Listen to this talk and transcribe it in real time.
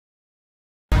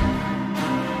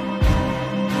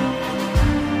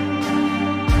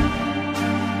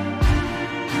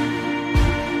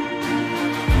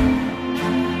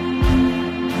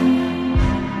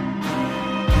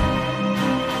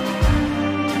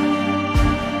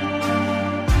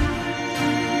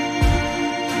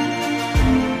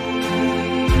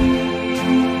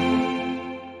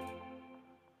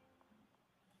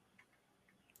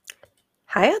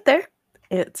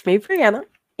It's me, Brianna,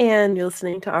 and you're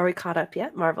listening to Are We Caught Up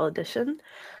Yet? Marvel Edition.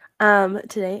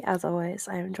 Today, as always,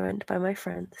 I am joined by my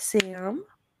friend Sam.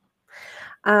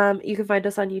 You can find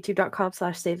us on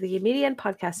youtube.com/SaveTheGameMedia and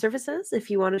podcast services. If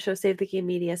you want to show Save the Game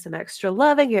Media some extra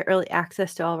love and get early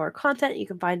access to all of our content, you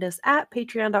can find us at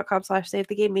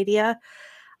patreon.com/SaveTheGameMedia.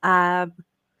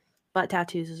 But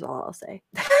tattoos is all I'll say.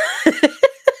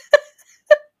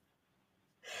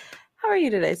 How are you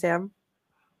today, Sam?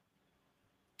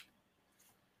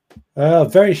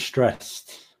 Very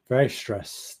stressed.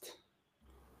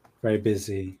 Very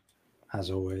busy, as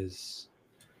always.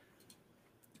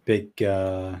 Big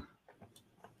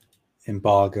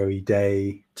embargo-y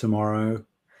day tomorrow.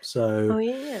 So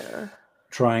yeah.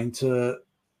 Trying to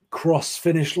cross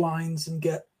finish lines and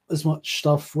get as much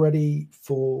stuff ready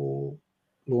for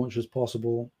launch as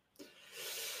possible.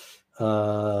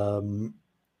 Yeah.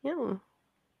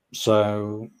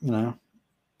 So,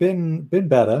 been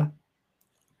better,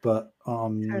 but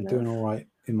I'm doing all right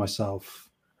in myself.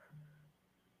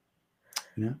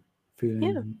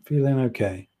 Feeling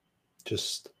okay.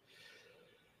 Just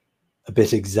a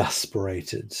bit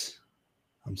exasperated.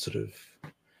 I'm sort of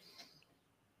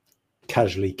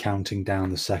casually counting down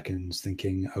the seconds,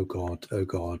 thinking, "Oh God, oh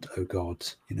God, oh God,"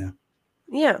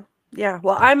 Yeah.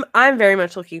 Well, I'm very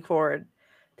much looking forward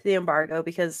to the embargo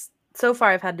because so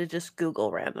far I've had to just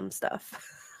Google random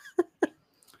stuff.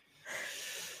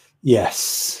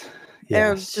 Yes.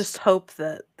 And just hope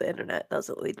that the internet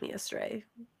doesn't lead me astray.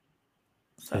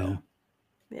 So,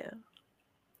 yeah.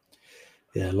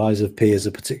 Lies of P is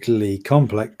a particularly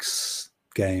complex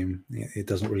game. It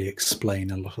doesn't really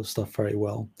explain a lot of stuff very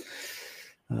well.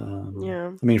 I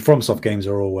mean, FromSoft games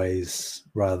are always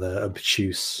rather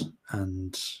obtuse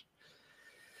and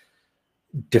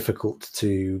difficult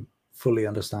to fully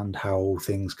understand how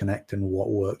things connect and what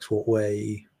works what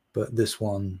way. But this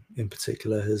one in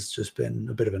particular has just been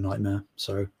a bit of a nightmare.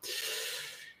 So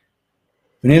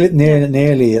we're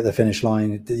nearly at the finish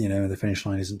line. The finish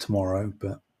line isn't tomorrow,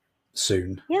 but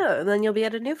soon. Yeah, and then you'll be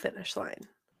at a new finish line.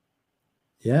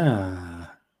 Yeah.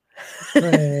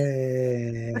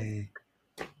 Hooray.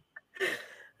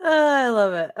 I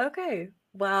love it. Okay.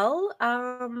 Well,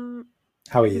 how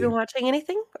have are you been watching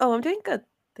anything? Oh, I'm doing good.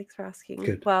 Thanks for asking.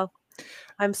 Good. Well,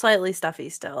 I'm slightly stuffy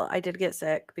still. I did get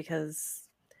sick because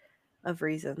of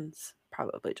reasons,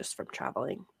 probably just from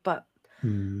traveling. But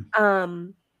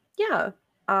yeah,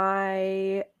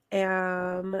 I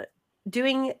am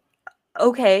doing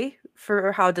okay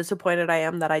for how disappointed I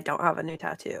am that I don't have a new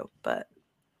tattoo, but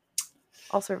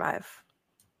I'll survive.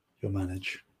 You'll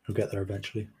manage. You'll get there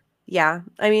eventually. Yeah.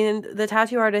 I mean, the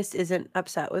tattoo artist isn't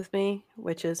upset with me,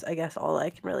 which is, I guess, all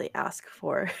I can really ask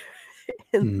for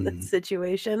in this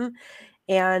situation.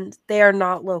 And they are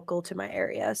not local to my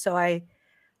area. So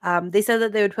they said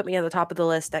that they would put me on the top of the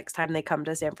list next time they come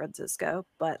to San Francisco,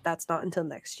 but that's not until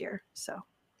next year. So.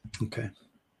 Okay.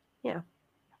 Yeah.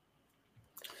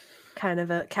 Kind of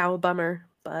a cow bummer,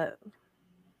 but.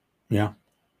 Yeah.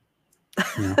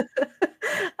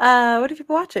 What have you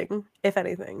been watching, if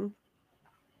anything?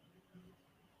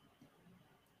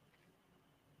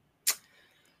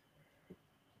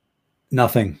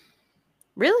 Nothing.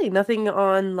 Really? Nothing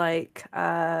on like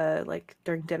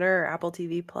during dinner or Apple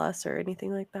TV Plus or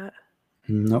anything like that?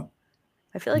 Nope.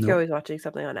 I feel like you're always watching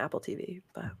something on Apple TV,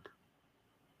 but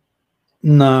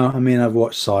no, I mean I've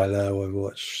watched Silo, I've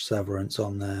watched Severance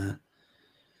on there.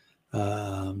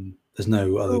 There's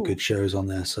no other good shows on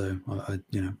there, so I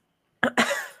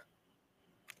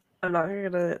I'm not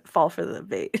gonna fall for the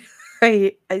bait.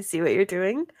 I see what you're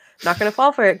doing. I'm not gonna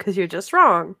fall for it because you're just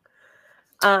wrong.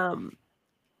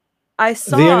 I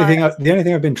saw the only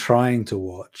thing I've been trying to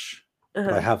watch,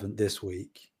 but I haven't this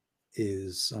week,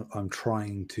 is I'm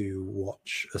trying to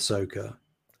watch Ahsoka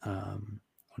on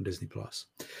Disney Plus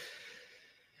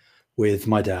with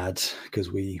my dad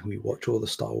because we watch all the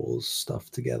Star Wars stuff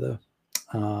together.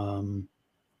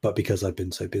 But because I've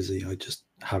been so busy, I just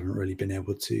haven't really been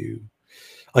able to.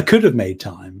 I could have made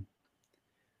time,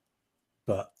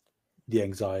 but the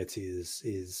anxiety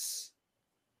is,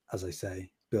 as I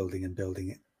say, building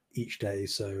it each day.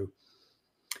 So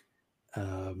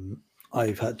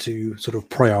I've had to sort of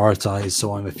prioritize.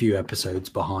 So I'm a few episodes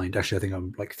behind. Actually, I think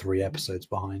I'm like 3 episodes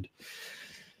behind,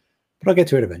 but I'll get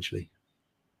to it eventually.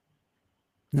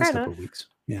 Next couple of weeks.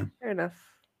 Yeah. Fair enough.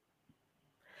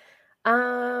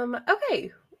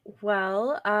 Okay.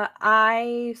 Well,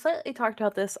 I slightly talked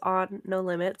about this on No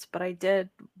Limits, but I did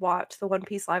watch the One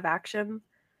Piece live action.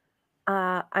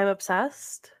 I'm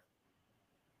obsessed.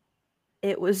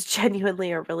 It was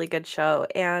genuinely a really good show,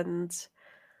 and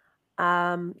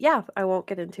yeah, I won't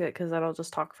get into it because then I'll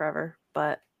just talk forever.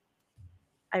 But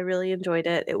I really enjoyed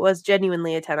it. It was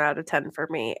genuinely a 10 out of 10 for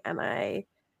me, and I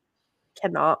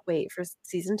cannot wait for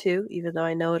season 2, even though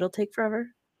I know it'll take forever,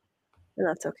 and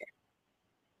that's okay.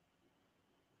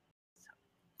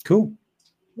 Cool.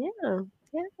 Yeah,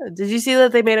 yeah. Did you see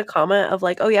that they made a comment of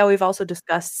like, "Oh, yeah, we've also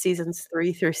discussed seasons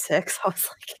 3 through 6?" I was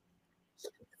like,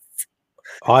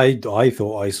 I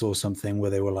thought I saw something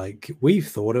where they were like, we've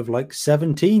thought of like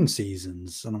 17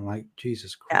 seasons, and I'm like,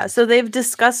 Jesus yeah, Christ. so they've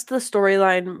discussed the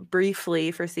storyline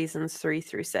briefly for seasons 3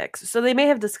 through 6. So they may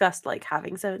have discussed, like,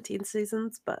 having 17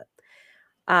 seasons, but,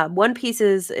 One Piece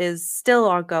is still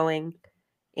ongoing,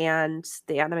 and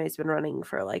the anime's been running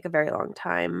for, like, a very long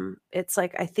time. It's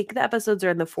like I think the episodes are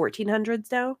in the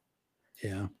 1400s now.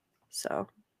 Yeah. So,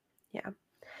 yeah.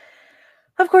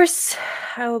 Of course,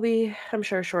 I will be, I'm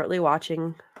sure, shortly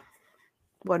watching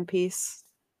One Piece.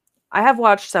 I have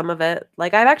watched some of it.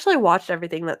 Like, I've actually watched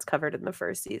everything that's covered in the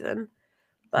first season,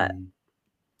 but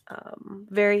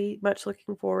very much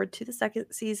looking forward to the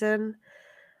second season.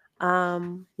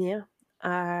 Yeah,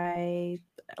 I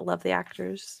love the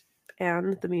actors,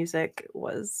 and the music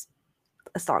was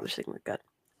astonishingly good,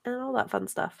 and all that fun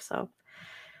stuff. So,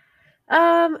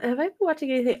 have I been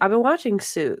watching anything? I've been watching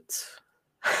Suits.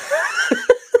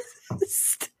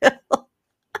 Still.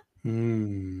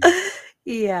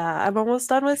 Yeah, I'm almost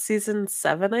done with season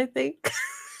 7, I think.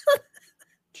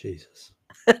 Jesus.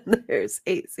 There's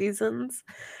 8 seasons.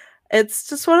 It's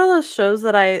just one of those shows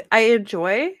that I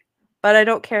enjoy, but I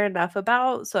don't care enough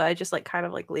about, so I just, like, kind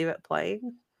of, like, leave it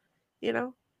playing, you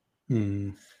know?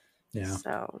 Yeah.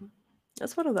 So,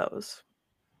 it's one of those.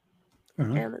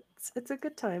 And it's a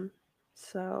good time.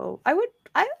 So, I would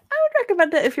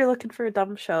recommend it if you're looking for a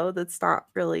dumb show that's not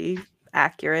really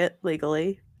accurate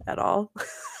legally at all.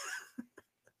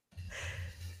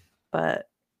 But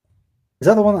Is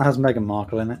that the one that has Meghan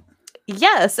Markle in it?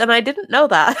 yes, and I didn't know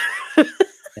that.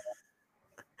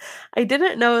 I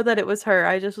didn't know that it was her.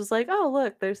 I just was like, "Oh,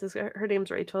 look, there's this her name's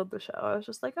Rachel in the show." I was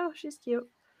just like, "Oh, she's cute."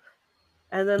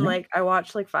 And then, Yeah. like, I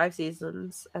watched, like, 5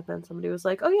 seasons, and then somebody was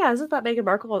like, "Oh, yeah, isn't that Meghan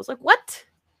Markle?" I was like, "What?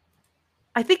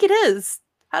 I think it is.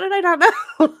 How did I not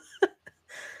know?"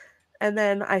 And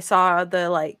then I saw the,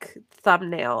 like,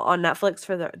 thumbnail on Netflix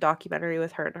for the documentary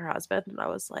with her and her husband, and I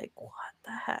was like, "What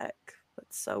the heck?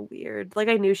 That's so weird." Like,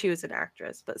 I knew she was an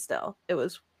actress, but still, it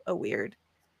was a weird,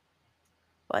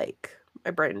 like,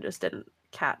 my brain just didn't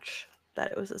catch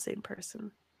that it was the same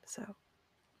person. So,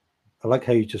 I like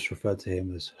how you just referred to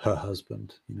him as her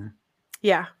husband, you know?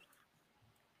 yeah.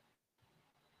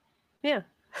 Yeah.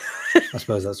 I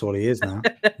suppose that's all he is now.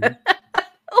 You know?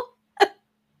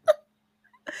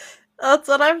 That's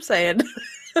what I'm saying.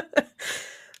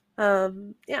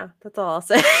 Yeah, that's all I'll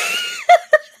say.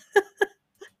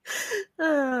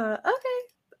 Okay.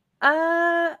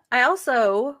 I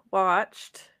also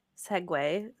watched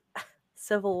Segway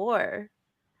Civil War,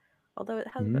 although it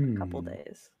has been a couple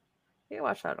days. I think I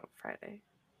watched that on Friday.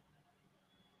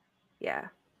 Yeah,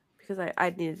 because I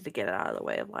needed to get it out of the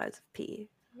way of Lies of P.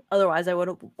 Otherwise, I would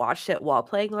have watched it while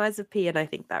playing Lies of P, and I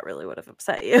think that really would have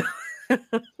upset you.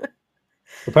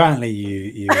 Apparently,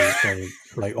 you are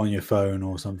like on your phone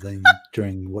or something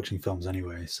during watching films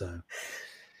anyway. So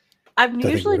I'm don't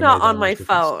think it usually would have not made that on my much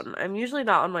difference. phone. I'm usually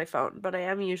not on my phone, but I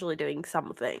am usually doing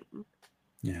something.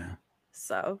 Yeah.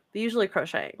 So usually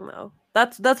crocheting though.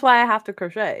 That's why I have to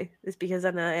crochet, is because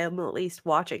then I am at least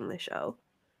watching the show.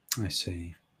 I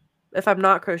see. If I'm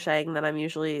not crocheting, then I'm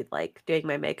usually like doing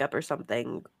my makeup or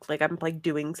something. Like I'm like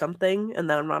doing something, and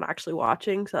then I'm not actually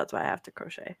watching. So that's why I have to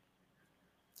crochet.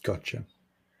 Gotcha.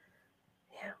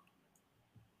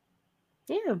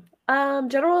 Yeah. Yeah.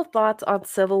 General thoughts on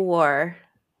Civil War.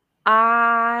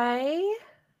 I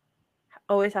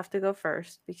always have to go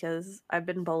first because I've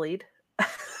been bullied.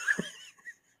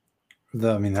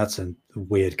 I mean, that's a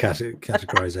weird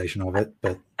categorization of it,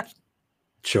 but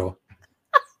sure.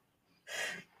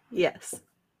 Yes.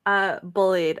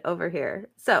 Bullied over here.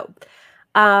 So,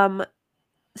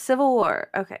 Civil War.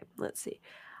 Okay, let's see.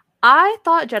 I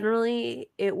thought generally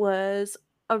it was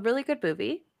a really good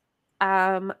movie.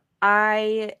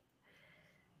 I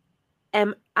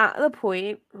am at the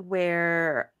point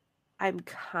where I'm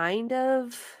kind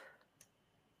of,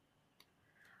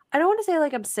 I don't want to say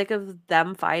like I'm sick of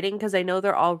them fighting, because I know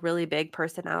they're all really big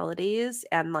personalities,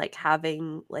 and like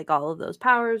having like all of those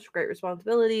powers, great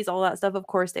responsibilities, all that stuff, of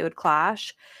course they would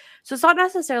clash. So it's not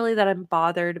necessarily that I'm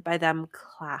bothered by them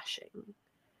clashing,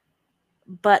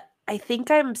 but I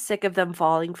think I'm sick of them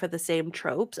falling for the same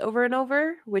tropes over and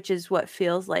over, which is what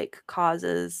feels like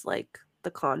causes like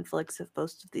the conflicts of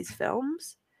most of these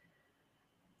films.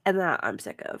 And that I'm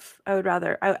sick of. I would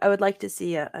rather, I would like to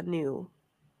see a new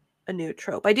a new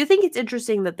trope. I do think it's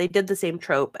interesting that they did the same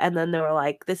trope and then they were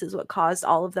like, this is what caused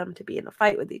all of them to be in a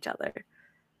fight with each other.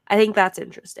 I think that's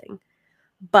interesting.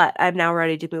 But I'm now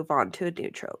ready to move on to a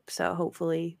new trope. So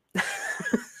hopefully.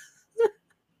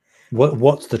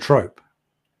 What's the trope?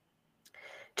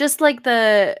 Just like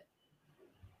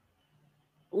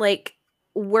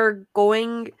we're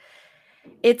going,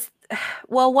 it's,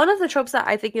 well, one of the tropes that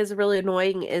I think is really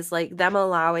annoying is like them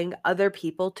allowing other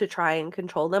people to try and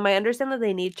control them. I understand that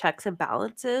they need checks and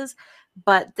balances,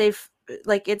 but they've,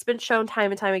 like, it's been shown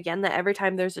time and time again that every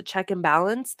time there's a check and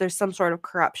balance, there's some sort of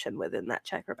corruption within that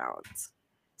check or balance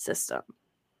system.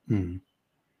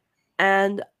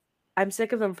 And I'm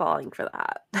sick of them falling for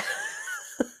that.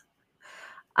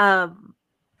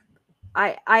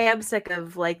 I am sick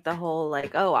of like the whole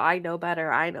like, oh, I know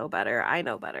better, I know better, I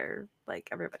know better. Like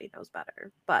everybody knows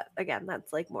better. But again,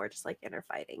 that's like more just like inner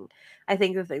fighting. I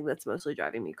think the thing that's mostly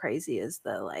driving me crazy is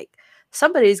the like,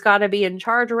 somebody's got to be in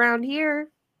charge around here.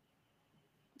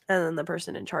 And then the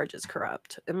person in charge is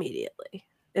corrupt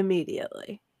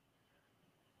immediately.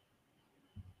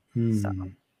 So.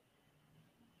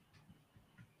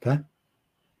 Okay.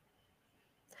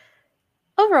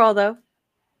 Overall, though,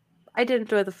 I did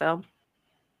enjoy the film.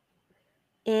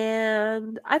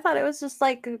 And I thought it was just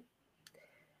like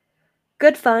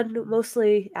good fun,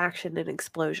 mostly action and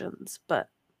explosions, but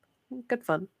good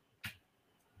fun.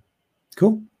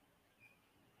 Cool.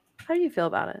 How do you feel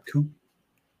about it? Cool.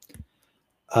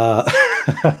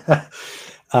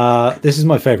 This is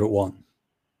my favorite one.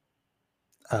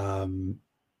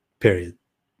 Period.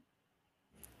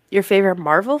 Your favorite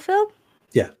Marvel film?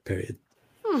 Yeah, period.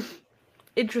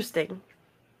 Interesting.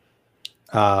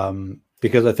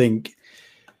 Because I think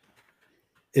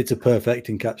it's a perfect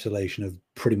encapsulation of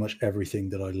pretty much everything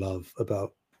that I love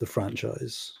about the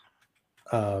franchise.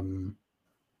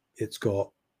 It's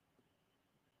got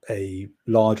a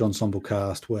large ensemble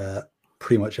cast where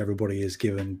pretty much everybody is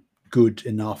given good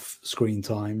enough screen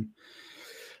time.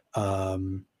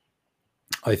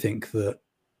 I think that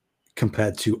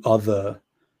compared to other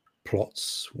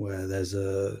plots where there's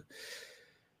a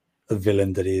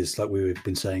villain that is, like we've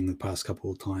been saying the past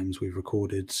couple of times we've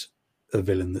recorded, a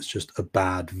villain that's just a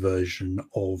bad version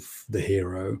of the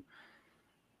hero,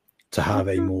 to have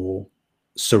a more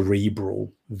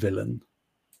cerebral villain.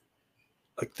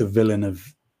 Like the villain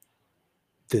of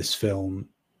this film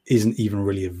isn't even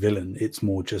really a villain. It's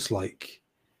more just like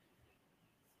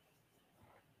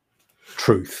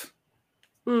truth.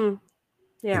 Yeah.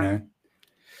 You know?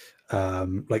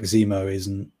 Like Zemo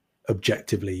isn't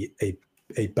objectively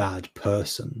a bad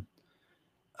person.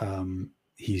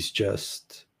 He's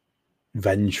just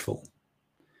vengeful.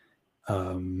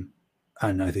 And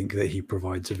I think that he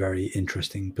provides a very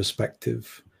interesting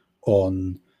perspective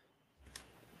on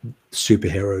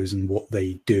superheroes and what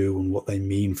they do and what they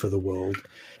mean for the world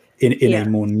in a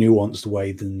more nuanced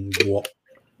way than what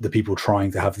the people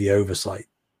trying to have the oversight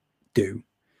do.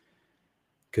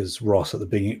 Because Ross at the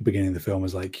beginning of the film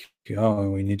was like,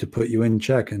 oh, we need to put you in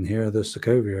check, and here are the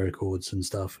Sokovia Accords and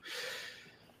stuff.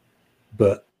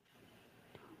 But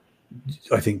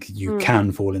I think you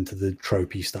can fall into the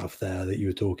tropey stuff there that you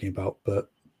were talking about. But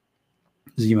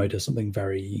Zemo does something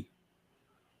far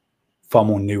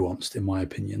more nuanced, in my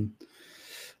opinion.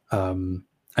 And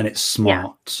it's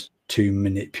smart to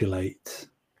manipulate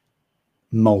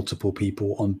multiple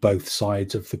people on both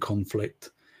sides of the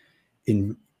conflict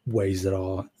in ways that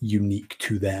are unique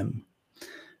to them.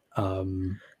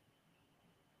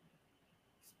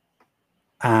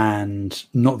 And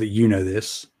not that you know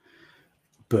this,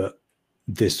 but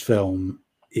this film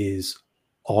is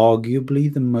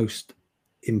arguably the most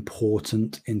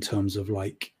important in terms of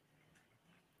like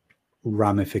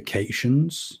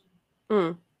ramifications.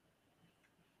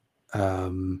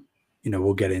 You know,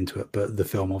 we'll get into it, but the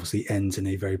film obviously ends in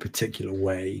a very particular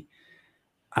way.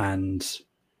 And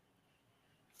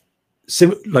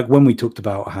like when we talked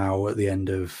about how at the end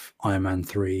of Iron Man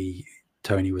 3,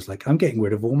 Tony was like, I'm getting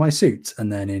rid of all my suits.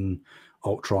 And then in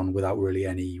Ultron, without really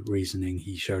any reasoning,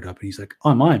 he showed up and he's like,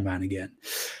 I'm Iron Man again.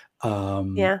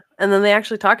 And then they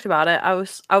actually talked about it. I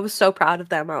was so proud of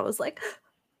them. I was like,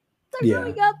 they're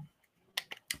growing up.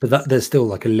 But there's still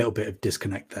like a little bit of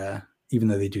disconnect there. Even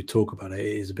though they do talk about it,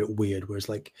 it is a bit weird. Whereas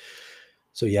like,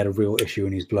 so he had a real issue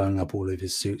and he's blowing up all of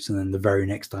his suits. And then the very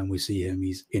next time we see him,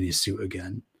 he's in his suit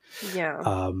again. Yeah.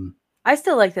 I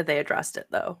still like that they addressed it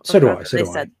though. So do I. They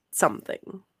said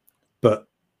something. But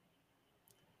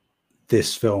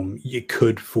this film, you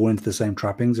could fall into the same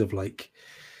trappings of like,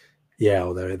 yeah,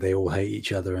 well, they all hate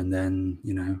each other. And then,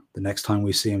 you know, the next time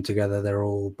we see them together, they're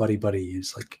all buddy.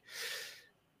 It's like,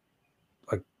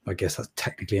 I guess that's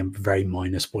technically a very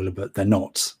minor spoiler, but they're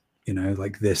not. You know,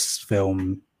 like this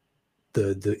film,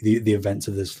 the events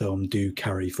of this film do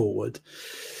carry forward.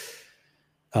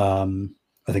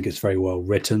 I think it's very well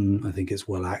written. I think it's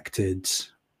well acted.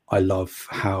 I love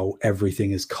how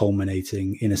everything is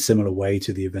culminating in a similar way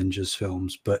to the Avengers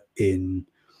films, but in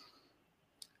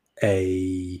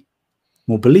a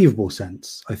more believable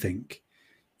sense, I think.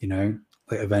 You know,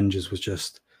 like Avengers was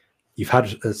just, you've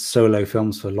had solo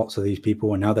films for lots of these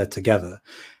people, and now they're together,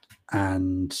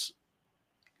 and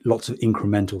lots of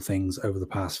incremental things over the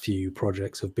past few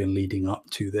projects have been leading up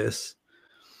to this.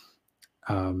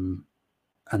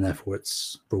 And therefore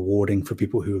it's rewarding for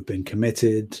people who have been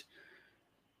committed.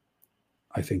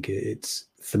 I think it's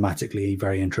thematically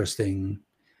very interesting.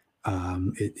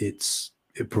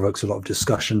 It provokes a lot of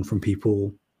discussion from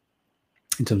people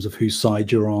in terms of whose side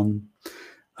you're on.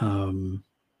 And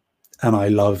I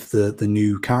love the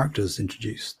new characters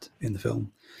introduced in the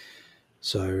film.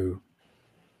 So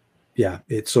yeah,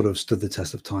 it sort of stood the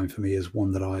test of time for me as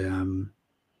one that I am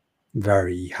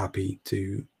very happy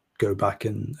to go back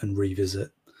and revisit.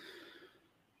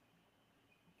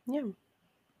 Yeah.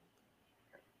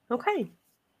 Okay.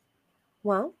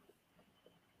 Well,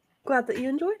 glad that you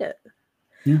enjoyed it.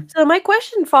 Yeah. So my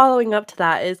question following up to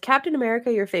that is, Captain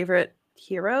America your favorite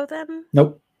hero then?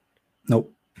 Nope. Not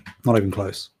even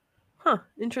close. Huh,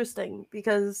 interesting,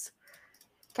 because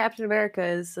Captain America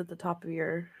is at the top of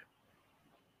your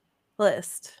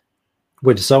list.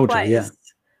 Winter Soldier, Twice. yeah.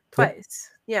 Twice.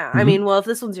 Yeah. Mm-hmm. I mean, well, if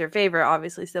this one's your favorite,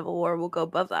 obviously Civil War will go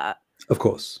above that. Of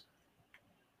course.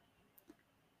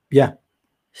 Yeah.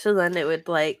 So then it would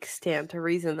like stand to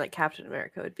reason that Captain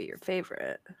America would be your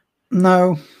favorite.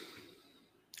 No.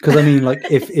 Because I mean, like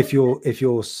if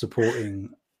you're supporting,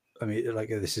 I mean, like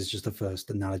this is just the first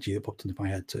analogy that popped into my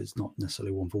head, so it's not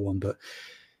necessarily one for one, but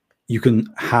you can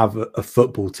have a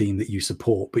football team that you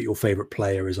support, but your favorite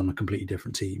player is on a completely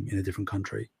different team in a different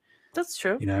country. That's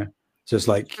true. You know, so it's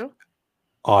like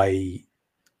I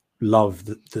love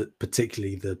the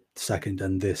particularly the second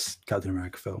and this Captain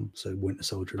America film, so Winter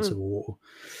Soldier and Civil War.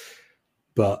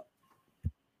 But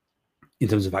in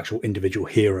terms of actual individual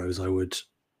heroes, I would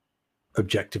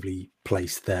objectively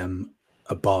place them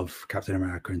above Captain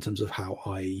America in terms of how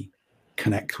I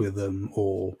connect with them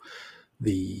or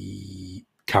the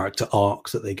character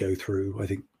arcs that they go through. I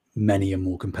think many are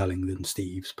more compelling than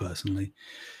Steve's personally.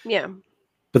 Yeah.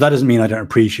 But that doesn't mean I don't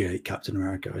appreciate Captain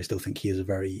America. I still think he is a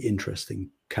very interesting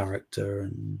character,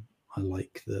 and I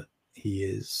like that he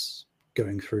is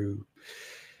going through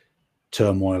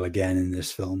turmoil again in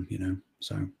this film, you know.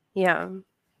 So yeah.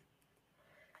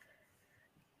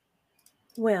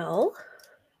 Well,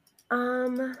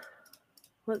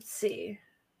 let's see.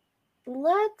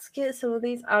 Let's get some of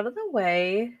these out of the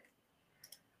way.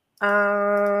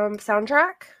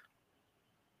 Soundtrack.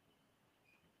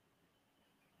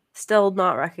 Still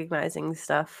not recognizing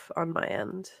stuff on my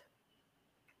end.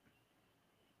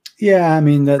 Yeah, I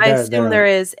mean, I assume there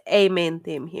is a main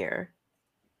theme here,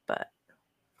 but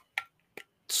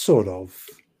sort of.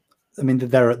 I mean,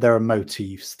 there are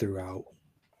motifs throughout,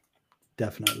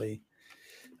 definitely.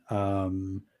 But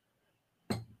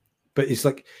it's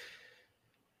like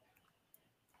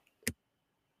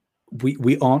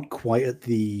we aren't quite at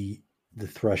the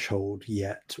threshold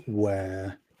yet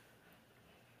where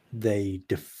they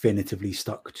definitively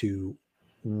stuck to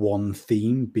one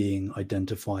theme being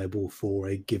identifiable for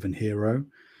a given hero.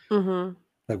 mm-hmm.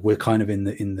 Like we're kind of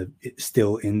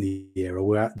still in the era.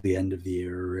 We're at the end of the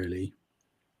era, really,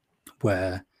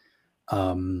 where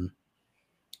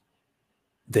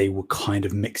they were kind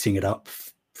of mixing it up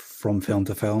from film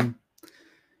to film,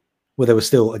 where there were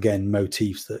still, again,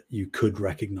 motifs that you could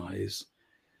recognize.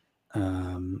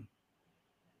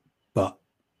 But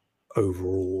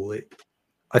overall,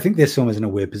 I think this film is in a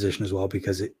weird position as well,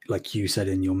 because it, like you said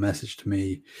in your message to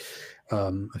me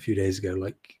a few days ago,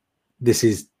 like this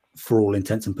is, for all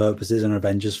intents and purposes, an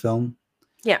Avengers film.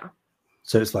 Yeah.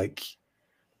 So it's like,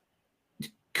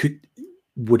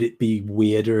 would it be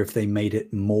weirder if they made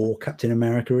it more Captain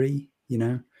America-y, you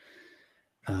know?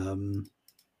 I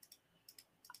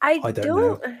don't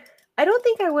know. I don't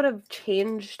think I would have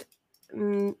changed.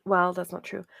 Well, that's not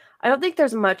true. I don't think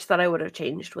there's much that I would have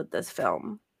changed with this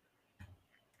film.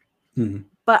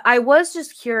 But I was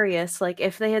just curious, like,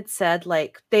 if they had said,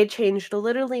 like, they changed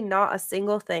literally not a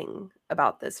single thing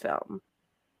about this film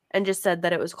and just said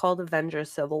that it was called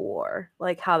Avengers Civil War,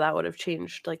 like, how that would have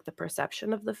changed, like, the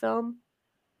perception of the film.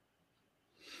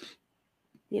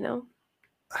 You know?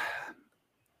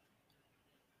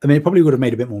 I mean, it probably would have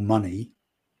made a bit more money,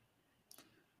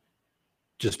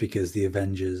 just because the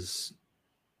Avengers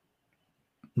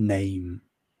name,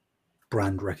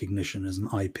 brand recognition as an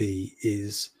IP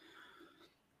is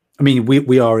I mean,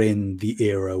 we are in the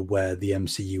era where the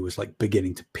MCU was like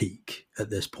beginning to peak at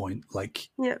this point, like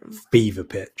fever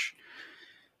pitch.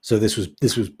 So this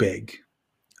was big.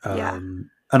 And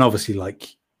obviously,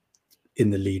 like in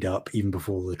the lead up, even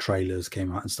before the trailers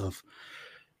came out and stuff,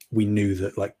 we knew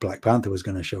that like Black Panther was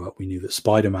going to show up. We knew that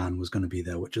Spider-Man was going to be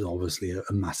there, which is obviously a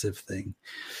massive thing.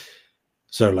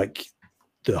 So like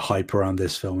the hype around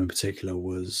this film in particular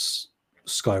was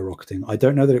skyrocketing. I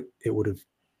don't know that it would have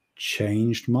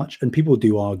changed much. And people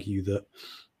do argue that,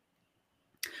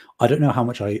 I don't know how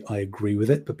much I agree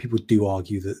with it, but people do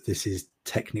argue that this is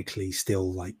technically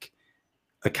still like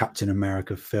a Captain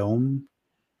America film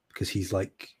because he's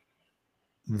like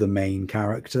the main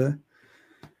character.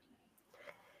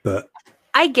 But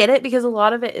I get it because a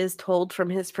lot of it is told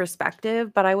from his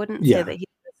perspective, but I wouldn't say that he's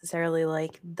necessarily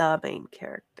like the main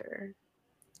character.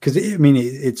 Because I mean,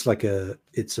 it's a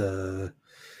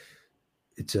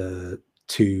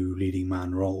 2 leading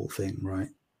man role thing, right?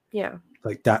 Yeah,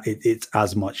 like that. It's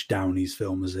as much Downey's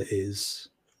film as it is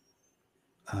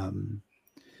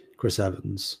Chris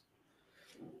Evans,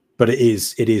 but it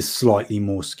is slightly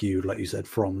more skewed, like you said,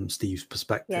 from Steve's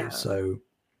perspective. Yeah. So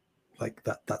like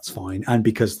that's fine. And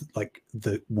because like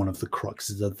one of the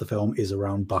cruxes of the film is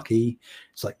around Bucky,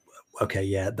 it's like, okay,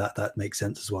 yeah, that makes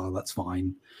sense as well. That's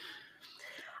fine.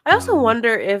 I also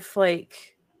wonder if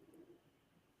like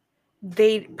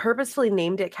they purposefully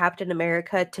named it Captain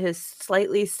America to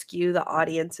slightly skew the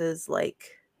audience's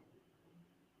like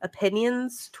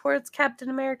opinions towards Captain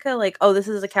America, like, oh, this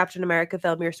is a Captain America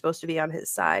film, you're supposed to be on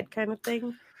his side kind of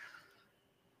thing.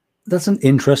 That's an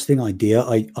interesting idea.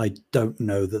 I don't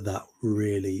know that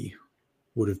really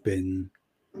would have been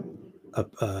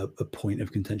a point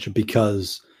of contention,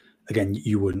 because again,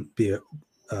 you wouldn't be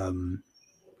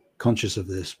conscious of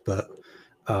this, but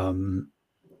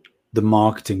the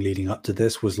marketing leading up to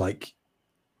this was like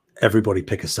everybody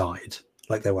pick a side.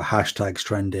 Like there were hashtags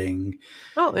trending.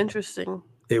 Oh, interesting.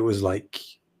 It was like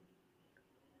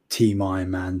Team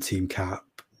Iron Man, Team Cap.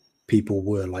 People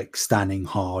were like standing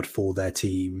hard for their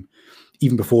team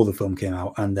even before the film came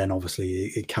out, and then obviously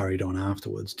it carried on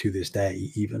afterwards to this day.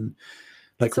 Even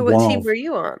like, so what team were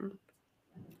you on?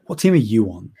 What team are you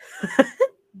on?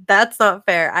 That's not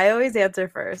fair. I always answer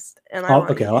first, and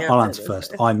I'll answer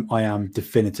first. I am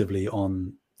definitively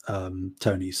on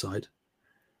Tony's side.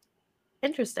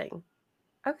 Interesting.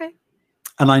 Okay.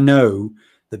 And I know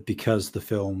that because the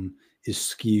film is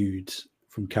skewed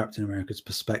from Captain America's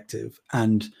perspective,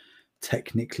 and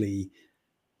technically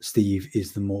Steve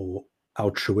is the more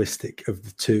altruistic of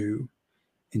the two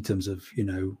in terms of, you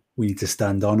know, we need to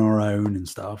stand on our own and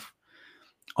stuff.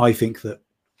 I think that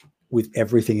with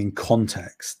everything in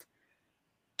context,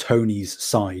 Tony's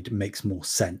side makes more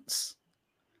sense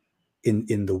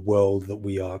in the world that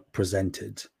we are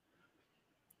presented.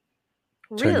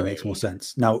 Tony makes more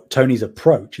sense. Now, Tony's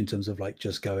approach in terms of like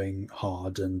just going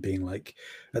hard and being like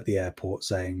at the airport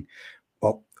saying,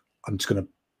 well, I'm just going to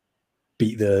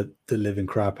beat the living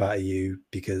crap out of you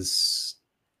because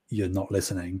you're not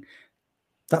listening.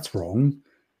 That's wrong.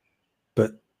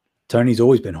 But Tony's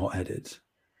always been hot-headed.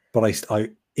 But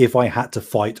I if I had to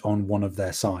fight on one of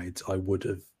their sides, I would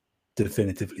have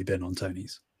definitively been on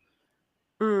Tony's.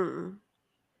 I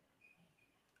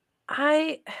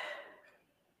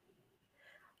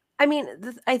mean,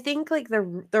 I think like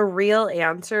the real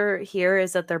answer here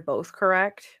is that they're both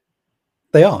correct.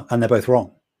 They are, and they're both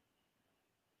wrong.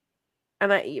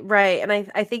 And I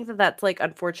think that that's like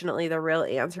unfortunately the real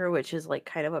answer, which is like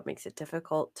kind of what makes it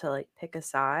difficult to like pick a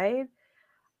side.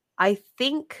 I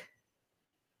think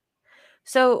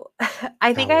so.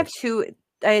 I think I have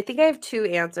two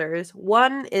answers.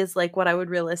 One is like what I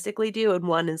would realistically do, and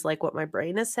one is like what my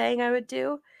brain is saying I would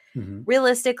do. Mm-hmm.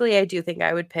 Realistically, I do think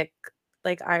I would pick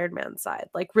like Iron Man's side.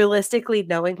 Like realistically,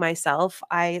 knowing myself,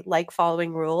 I like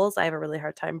following rules. I have a really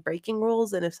hard time breaking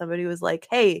rules. And if somebody was like,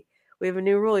 hey, we have a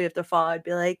new rule you have to follow, I'd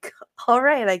be like, all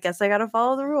right, I guess I got to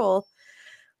follow the rule.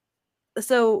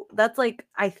 So that's like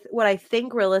what I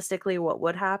think realistically what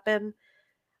would happen.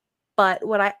 But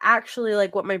what I actually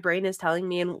like, what my brain is telling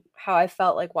me and how I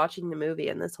felt like watching the movie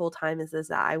and this whole time is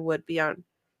that I would be on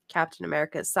Captain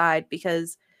America's side,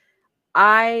 because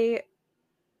I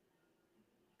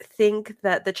think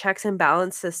that the checks and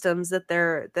balance systems that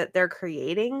they're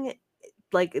creating,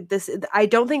 like this, I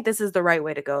don't think this is the right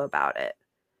way to go about it.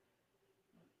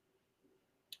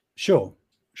 Sure.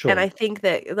 And I think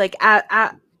that like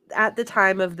at the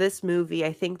time of this movie,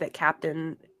 I think that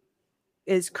Captain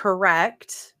is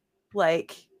correct.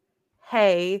 Like,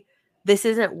 hey, this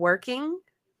isn't working.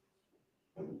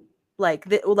 Like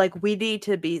we need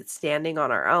to be standing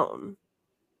on our own.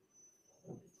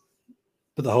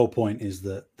 But the whole point is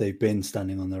that they've been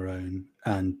standing on their own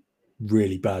and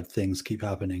really bad things keep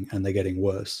happening and they're getting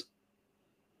worse.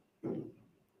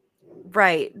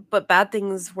 Right, but bad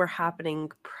things were happening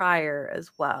prior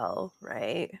as well,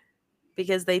 right?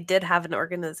 Because they did have an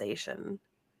organization.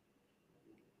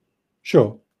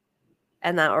 Sure.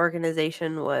 And that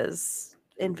organization was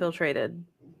infiltrated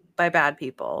by bad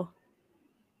people.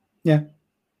 Yeah.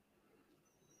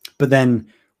 But then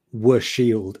were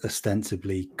S.H.I.E.L.D.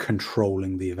 ostensibly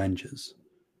controlling the Avengers?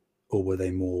 Or were they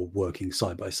more working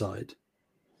side by side?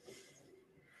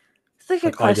 It's a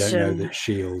good Like, I don't know question. that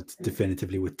S.H.I.E.L.D.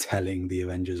 definitively were telling the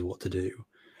Avengers what to do.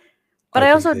 But I I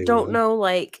think also they don't were. know,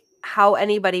 like, how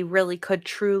anybody really could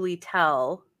truly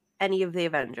tell any of the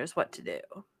Avengers what to do.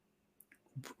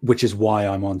 Which is why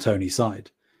I'm on Tony's side.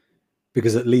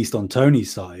 Because at least on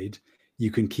Tony's side,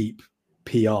 you can keep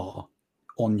PR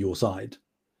on your side.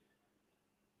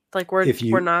 Like, If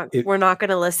we're you, not going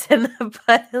to listen,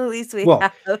 but at least we well,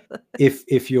 have.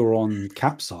 if you're on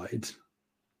Cap's side,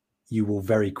 you will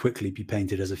very quickly be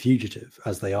painted as a fugitive,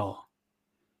 as they are,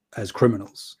 as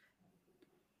criminals.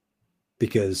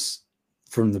 Because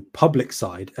from the public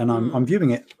side, and I'm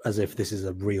viewing it as if this is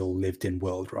a real lived-in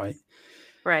world, right?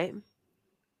 Right.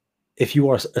 If you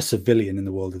are a civilian in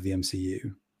the world of the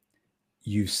MCU,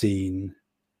 you've seen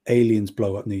aliens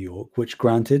blow up New York, which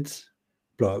granted,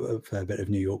 blow up a fair bit of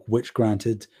New York, which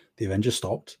granted the Avengers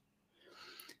stopped.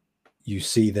 You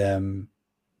see them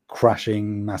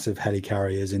crashing massive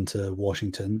helicarriers into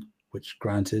Washington, which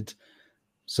granted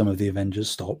some of the Avengers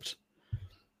stopped.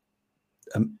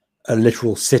 A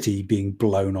literal city being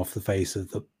blown off the face of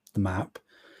the map,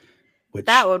 which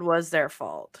that one was their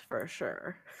fault for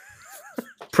sure.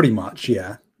 pretty much,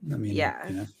 yeah. I mean, yeah.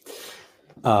 you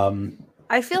know,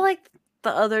 I feel like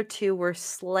the other two were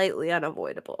slightly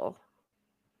unavoidable.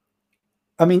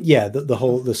 I mean, yeah,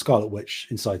 the Scarlet Witch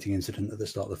inciting incident at the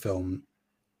start of the film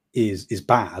is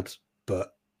bad,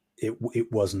 but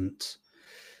it wasn't.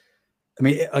 I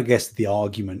mean, I guess the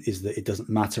argument is that it doesn't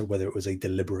matter whether it was a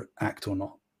deliberate act or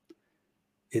not.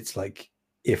 It's like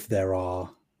if there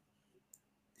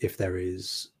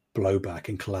is blowback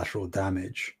and collateral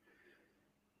damage,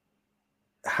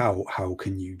 how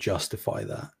can you justify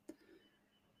that?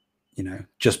 You know,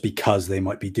 just because they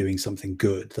might be doing something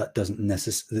good, that doesn't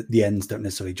necessarily, the ends don't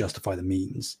necessarily justify the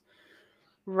means.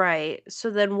 Right. So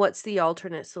then what's the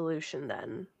alternate solution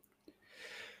then?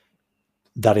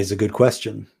 That is a good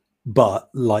question. But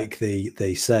like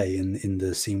they say in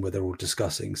the scene where they're all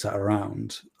discussing, sat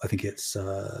around, I think it's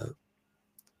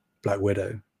Black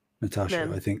Widow, Natasha.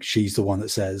 Then. I think she's the one that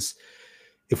says,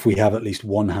 if we have at least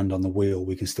one hand on the wheel,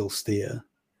 we can still steer.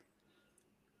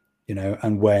 You know,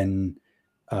 and when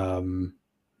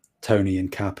Tony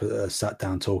and Cap sat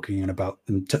down talking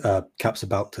and Cap's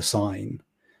about to sign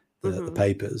the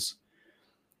papers,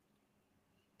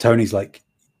 Tony's like,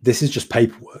 this is just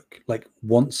paperwork. Like,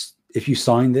 once, if you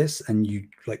sign this and you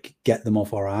like get them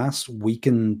off our ass, we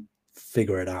can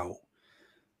figure it out.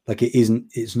 Like,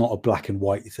 it's not a black and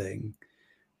white thing.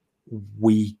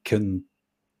 We can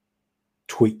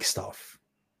tweak stuff.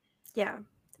 Yeah.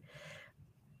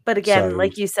 But again, So,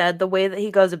 like you said, the way that he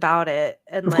goes about it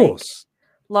and of like course,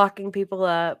 locking people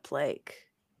up, like,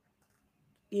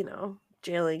 you know,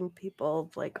 jailing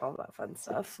people, like all that fun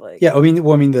stuff. Like, yeah. I mean,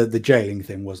 the jailing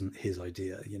thing wasn't his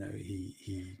idea. You know, he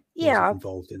wasn't yeah.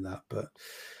 involved in that. But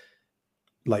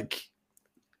like,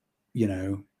 you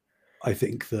know, I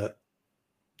think that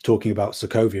talking about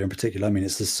Sokovia in particular, I mean,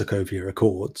 it's the Sokovia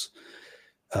Accords,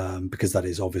 because that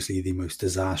is obviously the most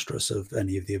disastrous of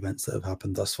any of the events that have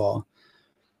happened thus far.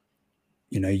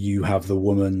 You know, you have the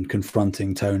woman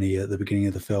confronting Tony at the beginning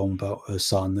of the film about her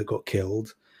son that got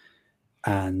killed,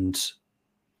 and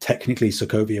technically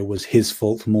Sokovia was his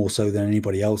fault more so than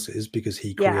anybody else's because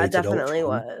he Yeah, created definitely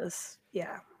Ultron. was.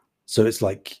 Yeah. So it's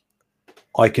like,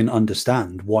 I can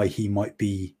understand why he might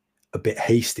be a bit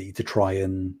hasty to try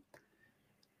and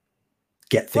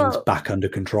get things back under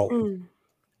control.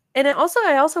 And I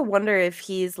also wonder if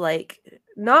he's like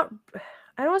not,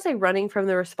 I don't want to say running from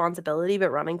the responsibility,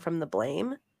 but running from the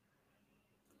blame.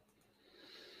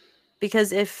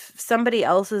 Because if somebody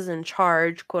else is in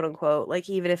charge, quote unquote, like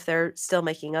even if they're still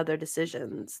making other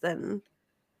decisions, then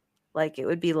like it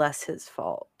would be less his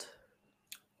fault.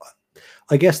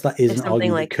 I guess that is If an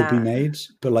something argument that like could be that. made,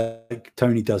 but like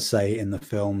Tony does say in the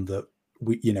film that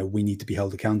we need to be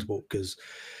held accountable, because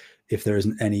if there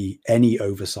isn't any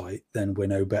oversight, then we're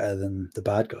no better than the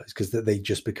bad guys, because they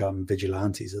just become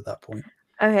vigilantes at that point.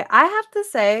 Okay, I have to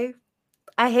say,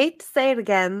 I hate to say it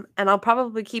again, and I'll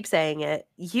probably keep saying it.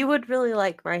 You would really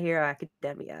like My Hero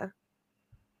Academia.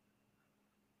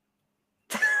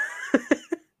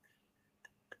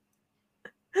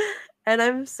 And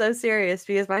I'm so serious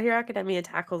because My Hero Academia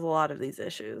tackles a lot of these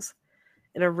issues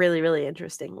in a really, really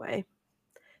interesting way.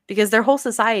 Because their whole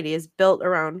society is built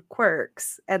around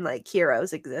quirks and like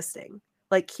heroes existing.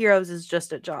 Like heroes is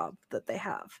just a job that they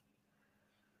have.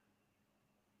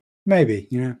 Maybe,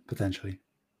 potentially.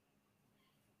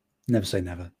 Never say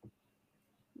never.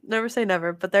 Never say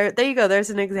never, but there you go. There's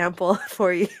an example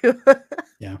for you.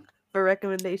 Yeah. A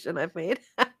recommendation I've made.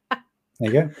 There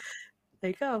you go. There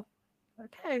you go.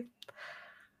 Okay.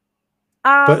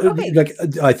 But Okay. like,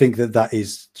 I think that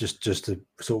is just to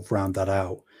sort of round that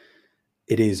out.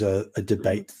 It is a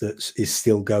debate that is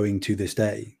still going to this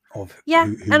day of Yeah,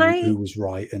 and who was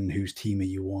right and whose team are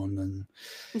you on, and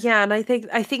I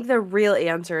think the real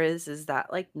answer is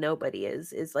that like nobody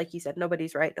is like you said,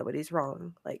 nobody's right, nobody's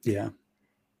wrong. Like yeah,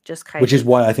 just kind which is of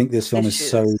why I think this film is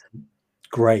issues. so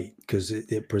great, because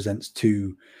it presents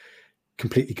two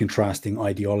completely contrasting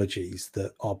ideologies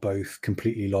that are both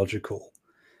completely logical,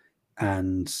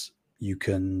 and you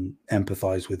can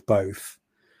empathize with both.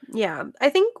 Yeah. I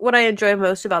think what I enjoy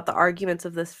most about the arguments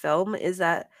of this film is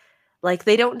that like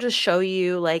they don't just show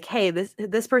you like, hey,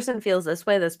 this person feels this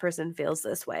way, this person feels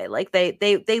this way. Like they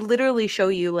literally show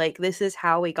you like this is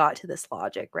how we got to this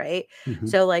logic, right? Mm-hmm.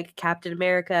 So like Captain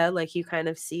America, like you kind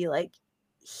of see like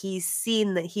he's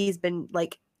seen that he's been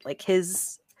like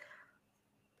his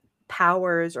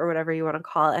powers or whatever you want to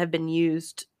call it have been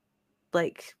used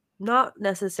like not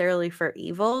necessarily for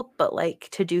evil, but like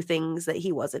to do things that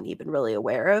he wasn't even really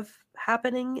aware of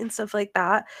happening and stuff like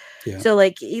that. Yeah. So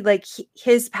like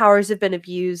his powers have been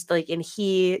abused like and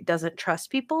he doesn't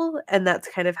trust people and that's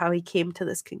kind of how he came to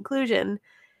this conclusion,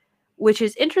 which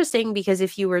is interesting because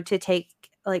if you were to take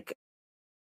like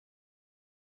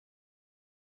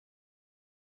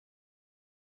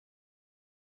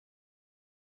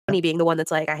being the one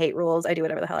that's like I hate rules, I do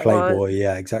whatever the hell I want. Playboy,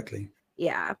 yeah, exactly.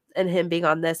 Yeah, and him being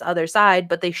on this other side,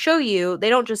 but they show you, they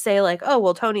don't just say like, "Oh,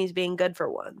 well Tony's being good for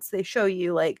once." They show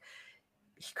you like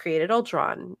he created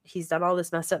Ultron. He's done all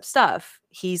this messed up stuff.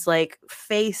 He's like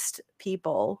faced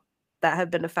people that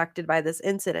have been affected by this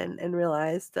incident and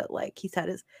realized that like he's had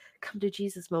his come to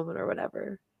Jesus moment or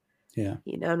whatever. Yeah.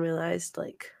 And realized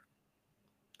like,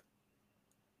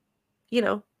 you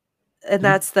know, and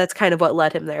Yeah. that's kind of what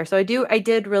led him there. So I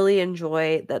did really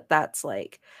enjoy that. That's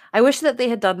like I wish that they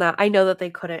had done that. I know that they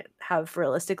couldn't have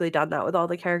realistically done that with all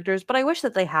the characters, but I wish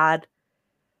that they had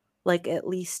like at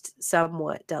least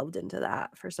somewhat delved into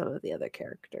that for some of the other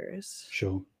characters.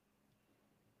 Sure.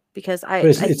 Because But I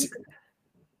it's think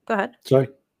go ahead. sorry,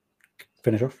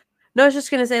 finish off. No, I was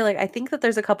just gonna say, like, I think that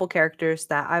there's a couple characters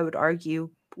that I would argue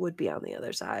would be on the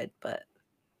other side, but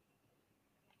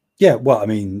Yeah, well, I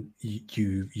mean,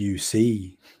 you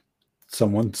see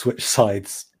someone switch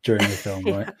sides during the film,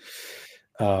 right?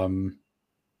 yeah,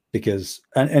 Because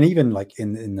and even like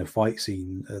in the fight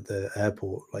scene at the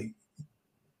airport, like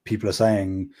people are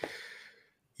saying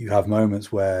you have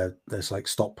moments where there's like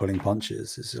stop pulling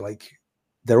punches. It's like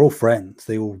they're all friends.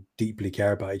 They all deeply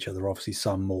care about each other. Obviously,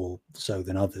 some more so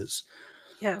than others.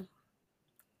 yeah,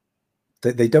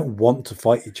 They don't want to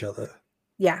fight each other,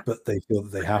 yeah, but they feel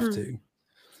that they have to.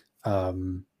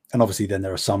 And obviously, then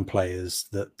there are some players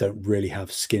that don't really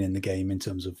have skin in the game in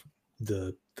terms of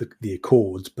the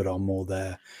accords, but are more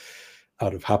there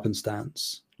out of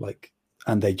happenstance. Like,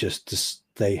 and they just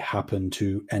they happen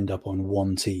to end up on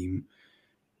one team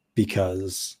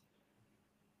because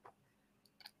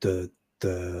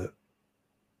the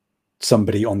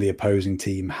somebody on the opposing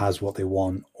team has what they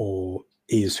want or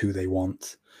is who they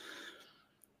want.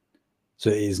 So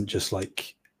it isn't just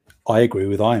like I agree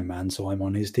with Iron Man, so I'm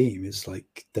on his team. It's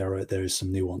like there is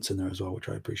some nuance in there as well, which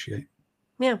I appreciate.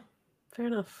 yeah. Fair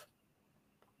enough.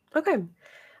 Okay.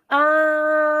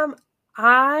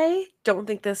 I don't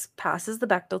think this passes the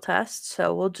Bechdel test,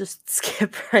 so we'll just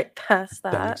skip right past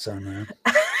Don't think that. so now.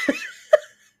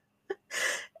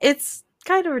 It's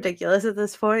kind of ridiculous at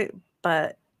this point,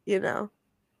 but you know.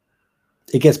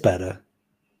 It gets better.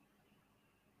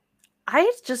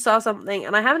 I just saw something,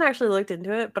 and I haven't actually looked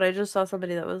into it, but I just saw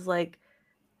somebody that was like,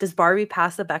 "Does Barbie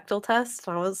pass the Bechdel test?"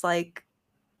 And I was like,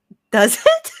 "Does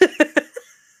it?"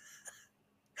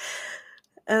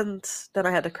 And then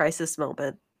I had a crisis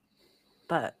moment,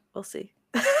 but we'll see.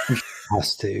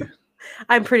 Has to.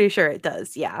 I'm pretty sure it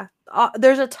does. Yeah,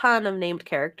 there's a ton of named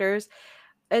characters.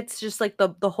 It's just like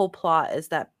the whole plot is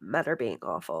that men are being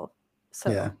awful. So,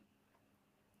 Yeah.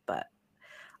 but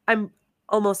I'm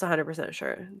almost 100%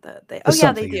 sure that they. Oh There's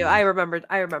yeah, they something do. in I there. remembered.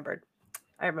 I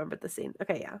remembered the scene.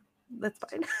 Okay, yeah, that's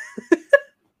fine.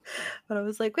 But I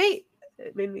was like, wait,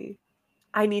 it made me.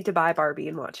 I need to buy Barbie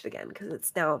and watch it again because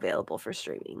it's now available for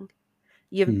streaming.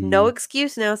 You have no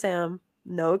excuse now, Sam.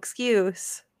 No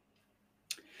excuse.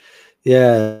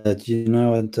 Yeah,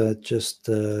 and just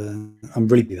I'm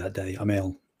really busy that day. I'm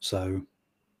ill, so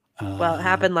Well, it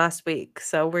happened last week.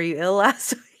 So were you ill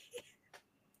last week?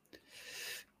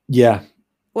 yeah,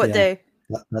 What yeah, day?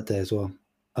 that day as well.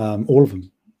 All of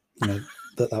them,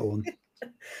 that one.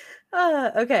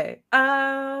 Okay.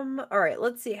 All right,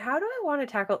 let's see. How do I want to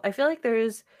tackle I feel like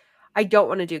I don't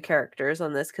want to do characters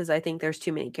on this because I think there's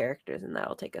too many characters and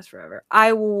that'll take us forever.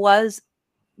 I was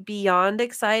beyond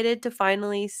excited to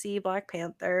finally see Black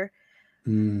Panther.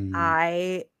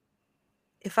 Mm,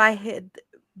 If I had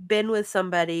been with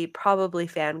somebody, probably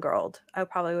fangirled, I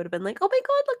probably would have been like, "Oh my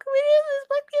god, look who it is! It's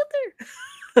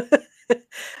Black Panther!"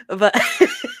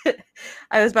 But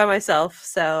I was by myself,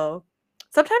 so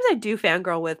sometimes I do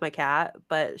fangirl with my cat,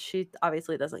 but she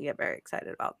obviously doesn't get very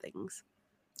excited about things.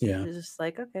 yeah. She's just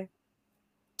like, "Okay."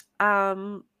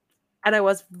 Um, and I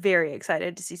was very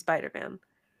excited to see Spider-Man.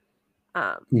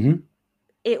 Um, Hmm.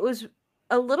 it was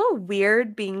a little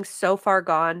weird being so far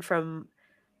gone from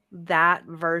that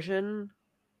version,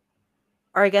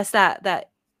 or I guess that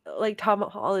like Tom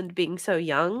Holland being so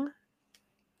young.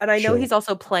 And I know Sure. he's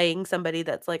also playing somebody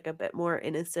that's like a bit more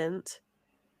innocent,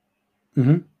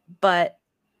 Hmm. but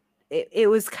it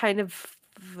was kind of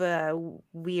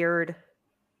weird.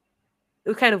 It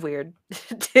was kind of weird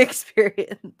to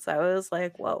experience. I was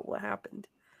like, "Whoa, what happened?"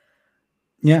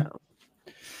 Yeah, So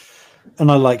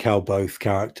and I like how both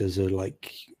characters are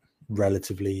like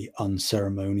relatively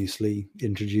unceremoniously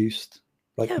introduced,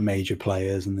 like yeah, major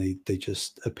players, and they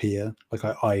just appear. Like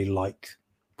I like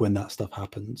when that stuff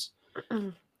happens.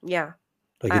 yeah,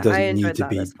 Like it I doesn't need enjoyed to that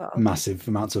be as well. massive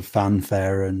amounts of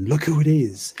fanfare and look who it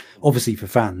is. Obviously, for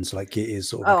fans, like it is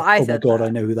sort of Oh, like, I oh my said god, I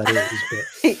that. know who that is. But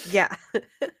Yeah.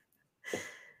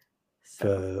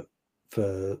 So for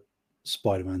for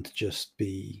Spider-Man to just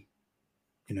be,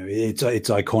 it's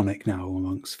iconic now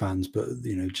amongst fans. But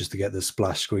just to get the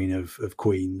splash screen of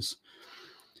Queens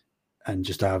and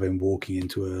just to have him walking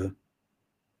into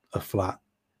a flat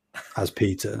as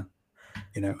Peter,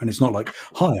 and it's not like,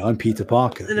 hi, I'm Peter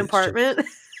Parker. an It's just apartment.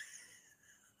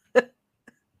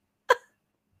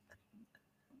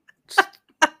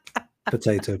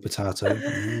 potato, potato.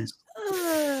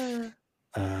 Uh,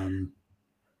 Um,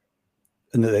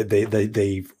 and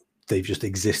they've just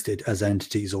existed as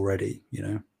entities already.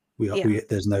 yeah.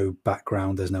 There's no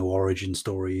background, there's no origin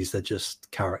stories. They're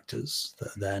just characters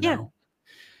that are there Yeah. now,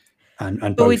 and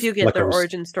But we both, do get like I their was,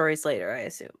 origin stories later, I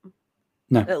assume.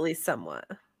 no, At least somewhat.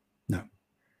 no,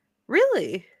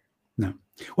 Really? no.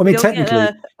 Well, I mean, technically,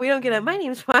 We don't get a my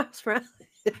name's Miles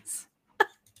Morales.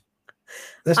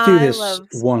 let's do I this love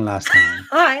one last time.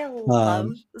 I love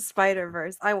Um,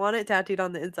 Spider-Verse. I want it tattooed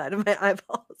on the inside of my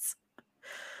eyeballs.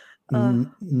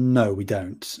 no, we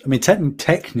don't. I mean,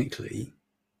 technically,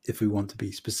 if we want to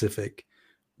be specific,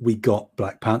 we got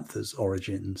Black Panther's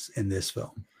origins in this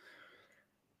film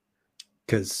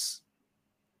because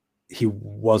he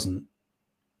wasn't.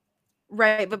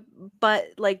 Right, but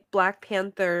like Black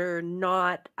Panther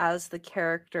not as the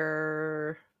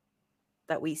character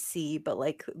that we see, but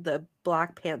like the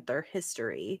Black Panther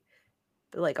history,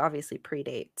 like obviously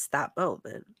predates that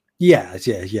moment.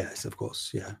 Yes, of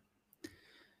course, yeah.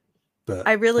 But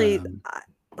I really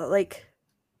like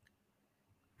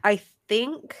I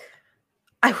think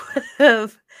I would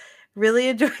have really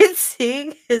enjoyed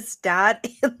seeing his dad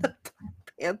in the Black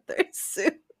Panther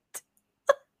suit.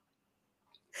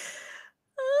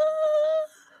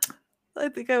 I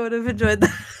think I would have enjoyed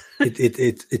that.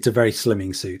 it's a very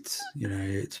slimming suit.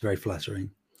 It's very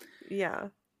flattering. Yeah.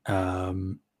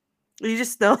 Um, You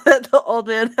just know that the old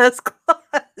man has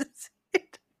claws.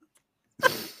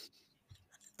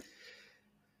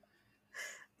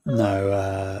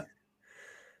 no,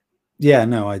 yeah,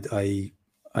 no,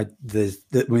 there's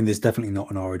definitely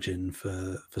not an origin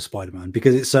for Spider-Man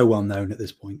because it's so well known at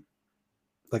this point.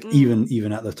 Like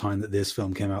even at the time that this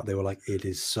film came out, they were like, it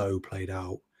is so played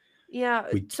out. Yeah.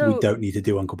 We don't need to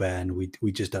do Uncle Ben.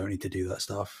 We just don't need to do that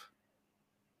stuff.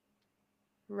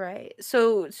 Right.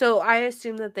 So I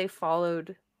assume that they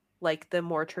followed like the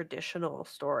more traditional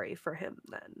story for him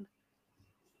then.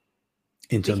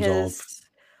 In terms of, Because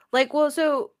like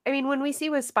so I mean when we see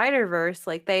with Spider-Verse,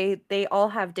 like they all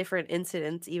have different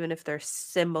incidents even if they're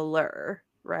similar,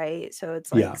 right? So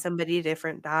it's like yeah, somebody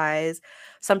different dies.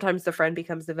 Sometimes the friend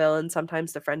becomes the villain,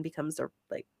 sometimes the friend becomes the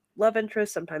like love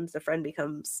interest, sometimes the friend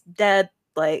becomes dead,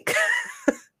 like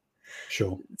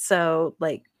sure. so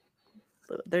like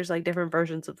there's like different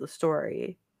versions of the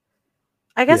story.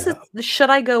 I guess Yeah, it's should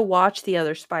I go watch the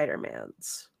other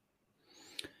Spider-Mans?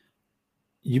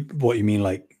 what you mean,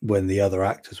 like when the other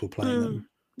actors were playing them?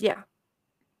 Yeah.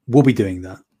 We'll be doing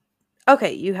that.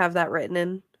 Okay, you have that written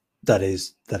in. That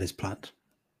is planned.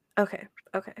 Okay.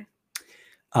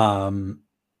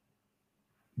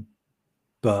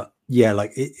 But yeah,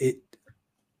 like it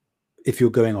if you're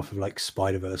going off of like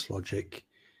Spider-Verse logic,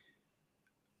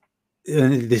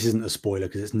 and this isn't a spoiler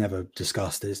because it's never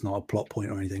discussed, it's not a plot point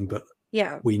or anything, but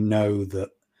yeah, we know that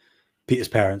Peter's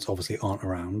parents obviously aren't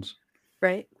around,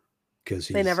 right? because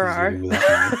They never he's are. living with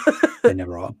Aunt May. They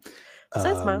never are.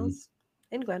 Says Miles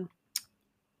and Gwen.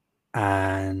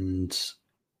 And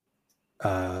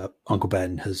Uncle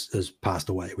Ben has passed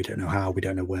away. We don't know how, we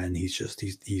don't know when.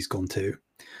 He's gone too.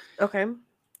 Okay.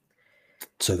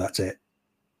 So that's it.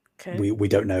 Okay. We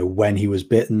don't know when he was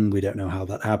bitten. We don't know how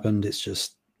that happened. It's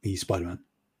just he's Spider-Man.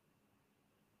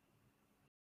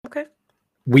 Okay.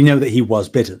 We know that he was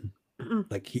bitten.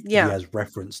 Like he has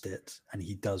referenced it, and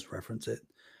he does reference it,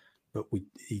 but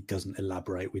he doesn't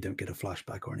elaborate. We don't get a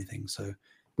flashback or anything. So,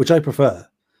 which I prefer.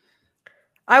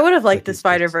 I would have liked the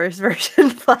Spider-Verse version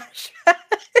flashback.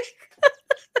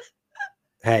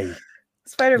 Hey,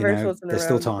 Spider-Verse wasn't there's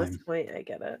around still at this time. point. I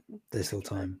get it. There's still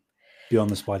time. Beyond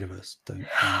the Spider-Verse. Don't.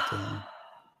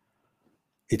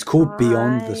 It's called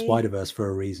Beyond the Spider-Verse for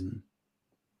a reason.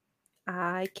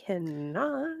 I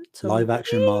cannot. Live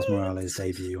action Miles Morales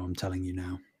debut. I'm telling you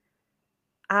now.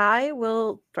 I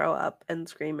will throw up and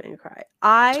scream and cry.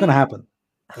 It's going to happen.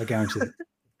 I guarantee it.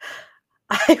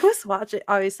 I was watching.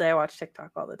 Obviously, I watch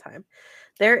TikTok all the time.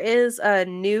 There is a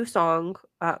new song,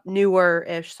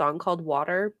 newer-ish song called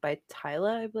 "Water" by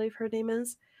Tyla, I believe her name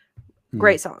is.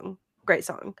 Great song. Great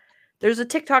song. There's a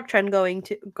TikTok trend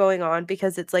going on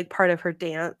because it's like part of her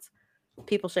dance.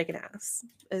 People shaking ass.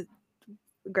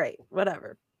 Great.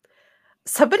 Whatever.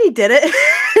 Somebody did it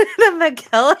in a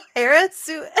Miguel O'Hara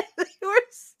suit, and they were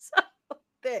so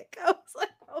thick. I was like,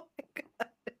 oh my god.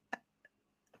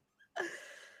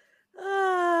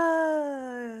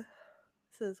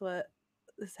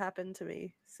 This happened to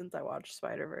me since I watched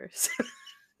Spider-Verse.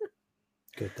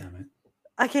 God damn it.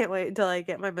 I can't wait until I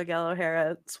get my Miguel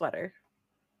O'Hara sweater.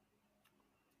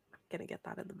 I'm gonna get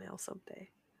that in the mail someday.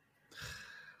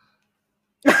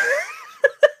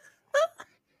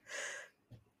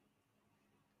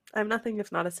 I'm nothing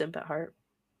if not a simp at heart.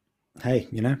 Hey,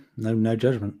 no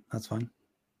judgment. That's fine.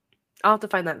 I'll have to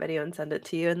find that video and send it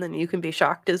to you, and then you can be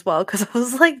shocked as well, because I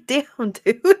was like, damn,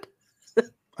 dude.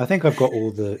 I think I've got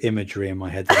all the imagery in my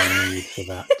head that I need for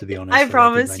that, to be honest. I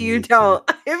promise you don't.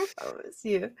 I promise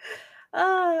you.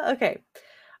 Okay.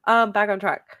 Back on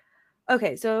track.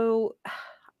 Okay, so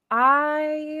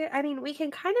I mean, we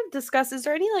can kind of discuss, is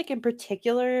there any like in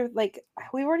particular, like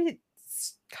we've already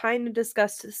kind of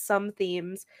discussed some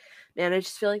themes. Man, I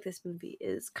just feel like this movie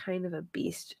is kind of a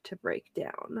beast to break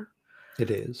down.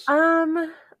 It is.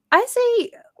 I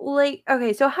say, like,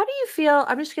 okay, so how do you feel?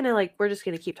 I'm just gonna we're just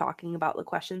gonna keep talking about the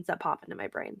questions that pop into my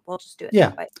brain. We'll just do it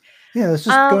that way. Yeah, let's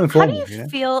just go informal. How do you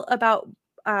feel about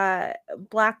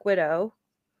Black Widow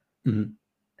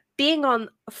being on,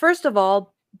 first of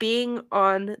all, being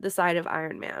on the side of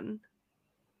Iron Man?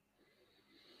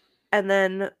 And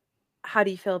then how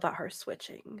do you feel about her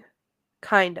switching?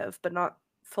 Kind of, but not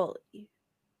fully.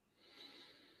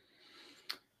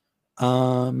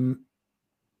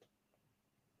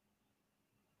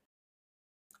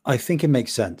 I think it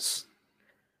makes sense.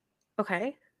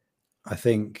 Okay. I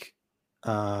think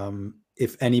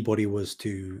if anybody was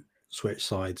to switch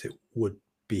sides, it would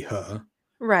be her.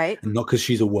 Right. And not because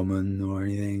she's a woman or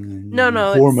anything. And, no,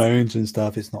 hormones and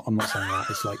stuff. It's not. I'm not saying that.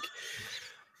 It's like,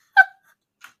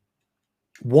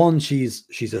 one, she's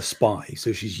a spy,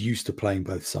 so she's used to playing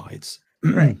both sides.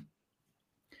 Right.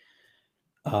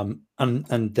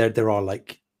 And there are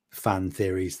like fan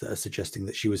theories that are suggesting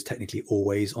that she was technically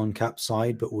always on Cap's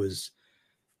side, but was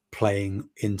playing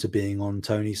into being on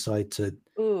Tony's side to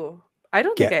I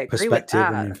don't think I agree perspective with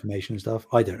that. and information and stuff.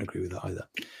 I don't agree with that either.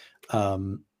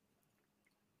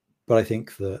 But I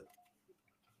think that,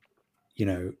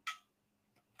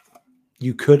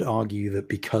 you could argue that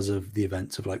because of the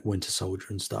events of like Winter Soldier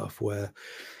and stuff, where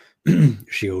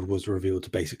S.H.I.E.L.D. was revealed to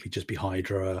basically just be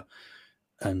Hydra,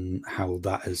 and how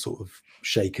that has sort of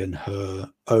shaken her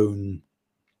own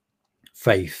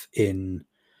faith in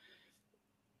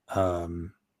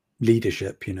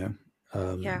leadership,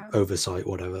 oversight,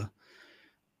 whatever.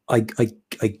 I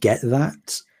get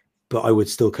that, but I would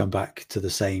still come back to the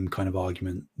same kind of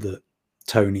argument that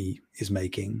Tony is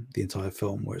making the entire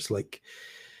film, where it's like,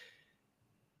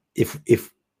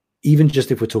 if even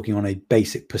just if we're talking on a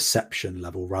basic perception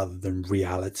level rather than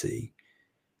reality,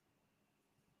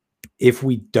 if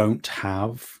we don't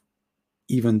have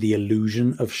even the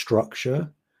illusion of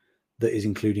structure that is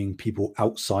including people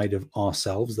outside of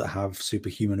ourselves that have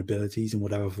superhuman abilities in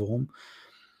whatever form,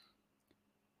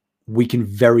 we can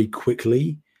very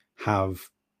quickly have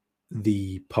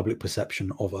the public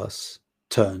perception of us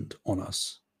turned on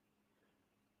us.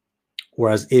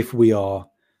 Whereas if we are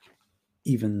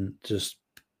even just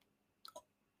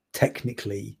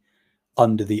technically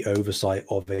under the oversight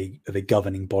of a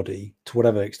governing body, to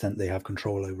whatever extent they have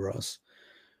control over us,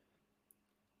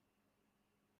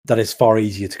 that is far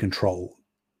easier to control.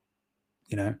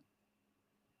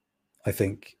 I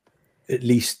think, at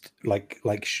least like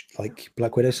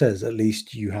Black Widow says, at least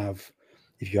if you have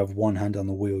one hand on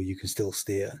the wheel, you can still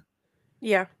steer.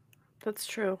 Yeah, that's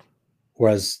true.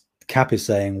 Whereas Cap is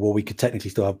saying, well, we could technically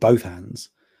still have both hands,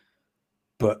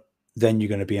 but then you're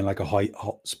going to be in like a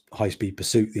high speed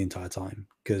pursuit the entire time,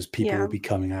 because people will be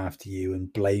coming after you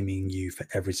and blaming you for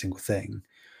every single thing.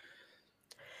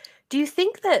 Do you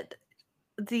think that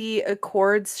the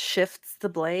Accords shifts the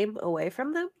blame away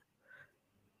from them?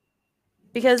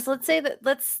 Because let's say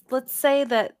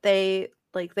that they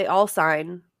all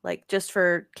sign, like, just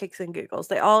for kicks and giggles.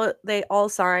 They all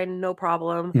sign, no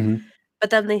problem. Mm-hmm. But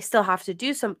then they still have to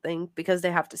do something because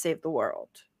they have to save the world.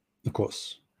 Of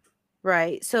course.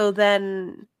 Right. So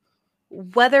then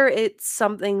whether it's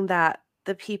something that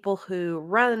the people who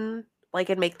run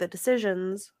and make the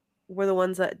decisions were the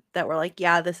ones that were like,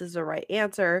 yeah, this is the right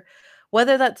answer,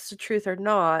 whether that's the truth or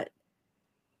not,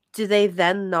 do they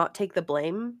then not take the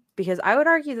blame? Because I would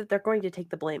argue that they're going to take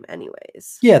the blame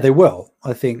anyways. Yeah, they will.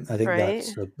 I think right?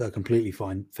 That's a completely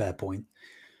fair point.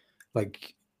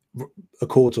 Like,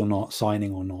 Accords or not,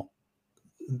 signing or not,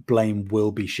 blame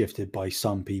will be shifted by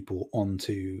some people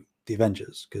onto the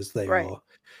Avengers, because they are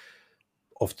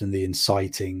often the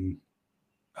inciting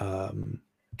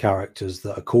characters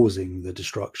that are causing the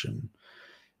destruction,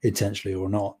 intentionally or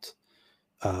not.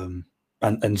 And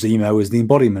Zemo is the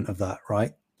embodiment of that,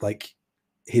 right? Like,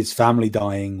 his family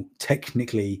dying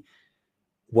technically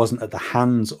wasn't at the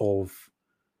hands of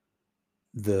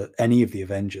any of the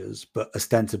Avengers, but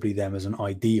ostensibly them as an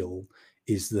ideal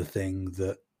is the thing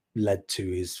that led to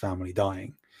his family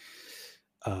dying.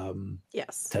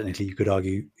 Yes. Technically, you could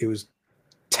argue it was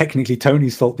technically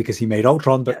Tony's fault because he made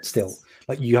Ultron, but still,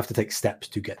 like, you have to take steps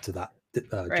to get to that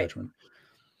judgment.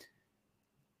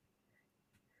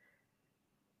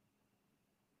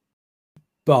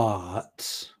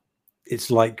 But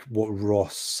it's like what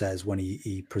Ross says when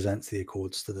he presents the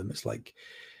Accords to them. It's like,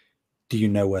 do you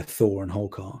know where Thor and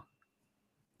Hulk are?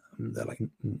 And they're like,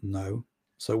 no.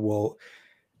 So, well,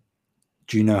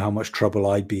 do you know how much trouble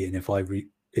I'd be in if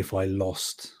I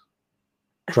lost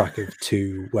track of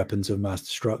 2 weapons of mass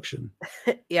destruction?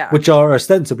 Yeah. Which are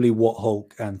ostensibly what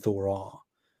Hulk and Thor are.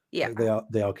 Yeah. Like,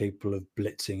 they are capable of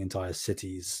blitzing entire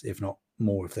cities, if not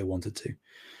more, if they wanted to.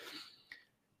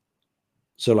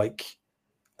 So, like,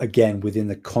 again, within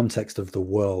the context of the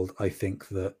world, I think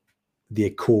that the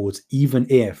Accords, even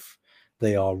if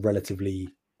they are relatively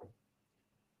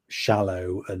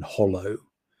shallow and hollow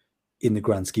in the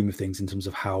grand scheme of things in terms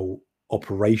of how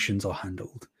operations are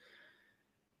handled,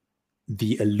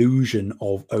 the illusion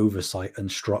of oversight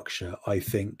and structure, I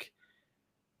think,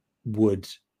 would,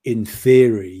 in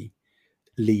theory,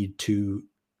 lead to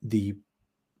the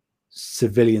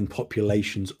civilian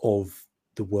populations of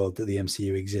the world that the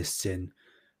MCU exists in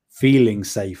feeling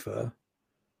safer,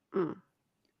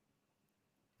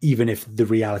 even if the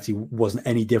reality wasn't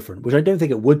any different, which I don't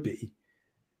think it would be.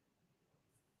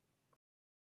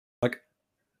 Like,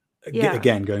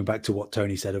 again, going back to what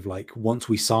Tony said of, like, once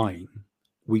we sign,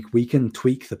 we can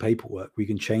tweak the paperwork, we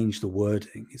can change the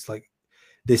wording. It's like,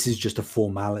 this is just a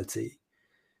formality.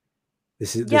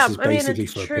 This is basically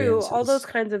for true. appearances. All those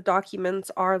kinds of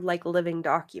documents are like living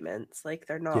documents. Like,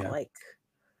 they're not like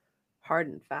hard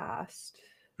and fast.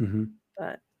 Mm-hmm.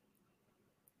 But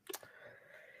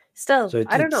still, so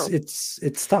I don't know.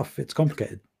 It's tough. It's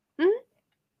complicated.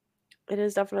 It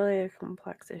is definitely a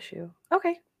complex issue.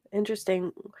 Okay,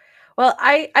 interesting. Well,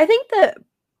 I think that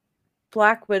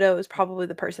Black Widow is probably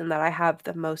the person that I have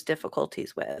the most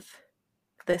difficulties with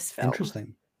this film.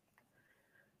 Interesting.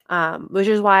 Which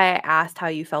is why I asked how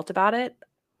you felt about it,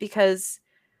 because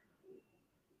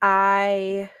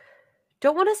I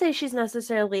don't want to say she's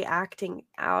necessarily acting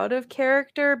out of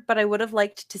character, but I would have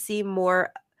liked to see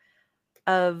more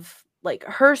of, like,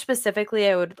 her specifically.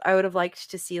 I would have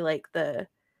liked to see like the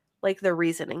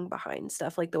reasoning behind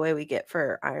stuff, like the way we get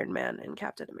for Iron Man and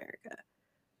Captain America.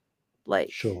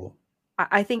 Like, sure.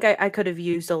 I think I could have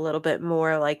used a little bit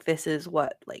more, like, this is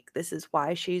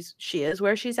why she is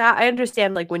where she's at. I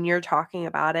understand, like, when you're talking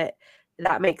about it,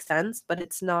 that makes sense, but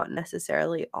it's not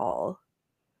necessarily all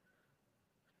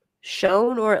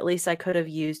shown, or at least I could have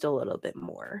used a little bit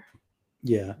more.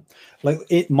 Yeah, like,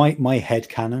 it my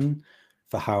headcanon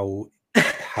for how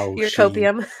your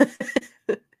copium.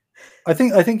 I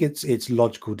think it's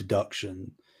logical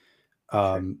deduction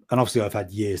And obviously I've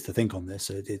had years to think on this,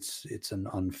 so it's an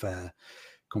unfair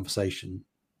conversation.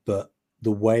 But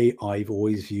the way I've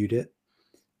always viewed it,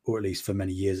 or at least for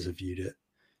many years have viewed it,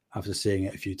 after seeing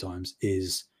it a few times,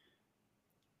 is,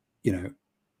 you know,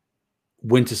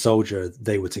 Winter Soldier,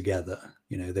 they were together,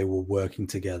 you know, they were working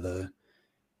together.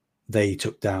 They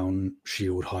took down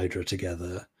Shield Hydra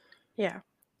together. Yeah.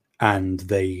 And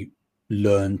they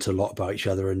learned a lot about each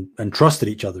other and trusted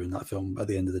each other in that film at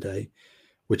the end of the day,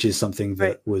 which is something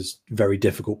that was very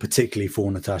difficult, particularly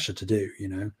for Natasha to do, you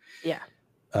know? Yeah.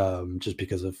 Just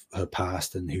because of her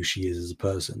past and who she is as a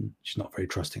person. She's not very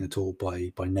trusting at all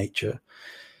by nature.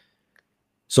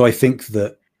 So I think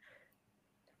that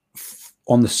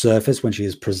on the surface, when she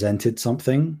has presented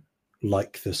something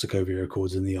like the Sokovia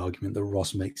Accords and the argument that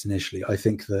Ross makes initially, I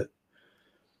think that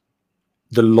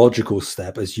the logical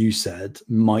step, as you said,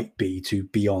 might be to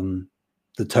be on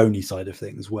the Tony side of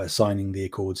things, where signing the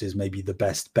Accords is maybe the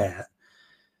best bet,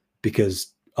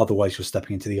 because otherwise you're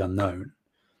stepping into the unknown.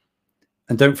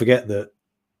 And don't forget that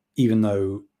even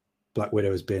though Black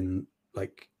Widow has been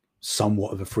like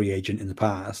somewhat of a free agent in the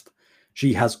past,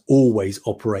 she has always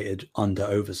operated under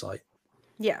oversight.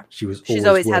 Yeah. She's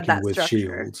always working with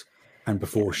Shield. And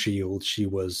before Shield, she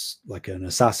was like an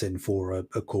assassin for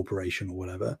a corporation or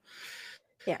whatever.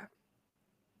 Yeah.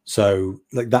 So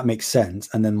like that makes sense.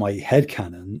 And then my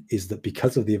headcanon is that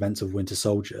because of the events of Winter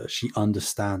Soldier, she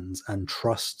understands and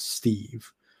trusts Steve.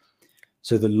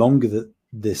 So the longer that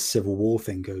this Civil War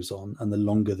thing goes on and the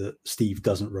longer that Steve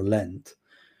doesn't relent,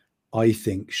 I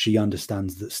think she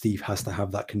understands that Steve has to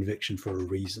have that conviction for a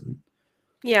reason.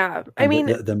 Yeah. I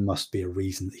mean, there must be a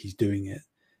reason that he's doing it.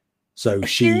 So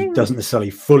she doesn't necessarily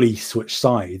fully switch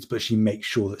sides, but she makes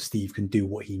sure that Steve can do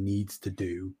what he needs to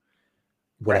do,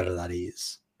 whatever that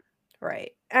is.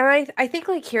 Right. And I think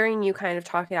like hearing you kind of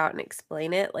talk it out and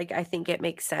explain it, like I think it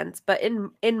makes sense. But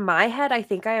in my head, I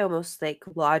think I almost like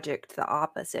logicked the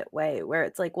opposite way, where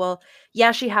it's like, well,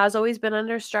 yeah, she has always been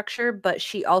under structure, but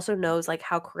she also knows like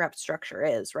how corrupt structure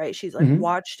is, right? She's like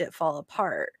watched it fall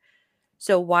apart.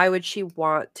 So why would she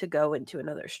want to go into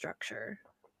another structure,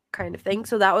 kind of thing?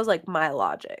 So that was like my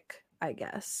logic, I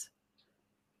guess.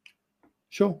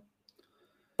 Sure.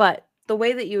 But the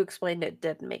way that you explained it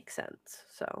did make sense.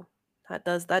 So that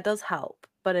does help,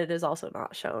 but it is also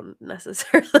not shown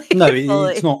necessarily. No,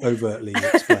 it's not overtly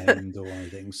explained or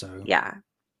anything. So yeah,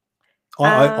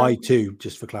 I too,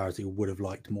 just for clarity, would have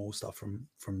liked more stuff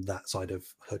from that side of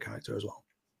her character as well.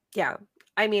 Yeah,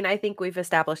 I mean, I think we've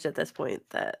established at this point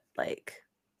that like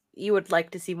you would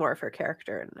like to see more of her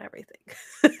character and everything.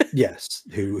 Yes,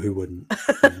 who wouldn't?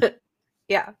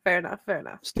 Yeah, fair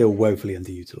enough. Still woefully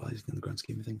underutilized in the grand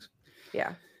scheme of things.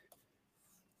 Yeah,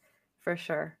 for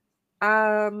sure.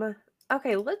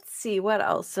 Okay, let's see, what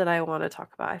else did I want to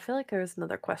talk about? I feel like there was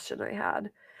another question I had.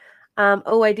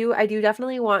 I do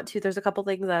definitely want to. There's a couple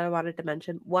things that I wanted to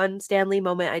mention. One Stan Lee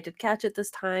moment, I did catch it this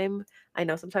time. I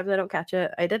know sometimes I don't catch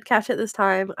it. I did catch it this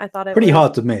time. I thought it pretty was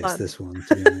hard to miss fun. This one,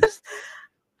 to be honest.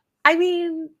 I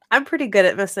mean, I'm pretty good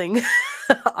at missing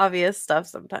obvious stuff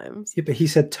sometimes. Yeah, but he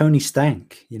said Tony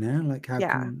Stank, you know, like how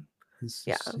can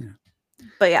yeah.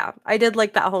 But yeah, I did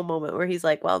like that whole moment where he's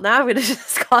like, well, now I'm gonna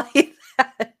just call you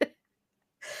that.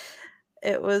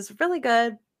 It was really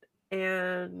good,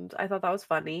 and I thought that was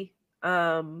funny.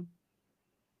 And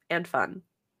fun.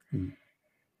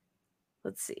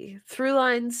 Let's see.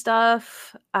 Throughline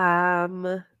stuff.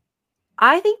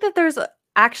 I think that there's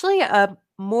actually a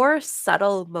more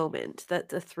subtle moment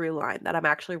that's a through line that I'm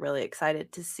actually really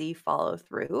excited to see follow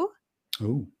through.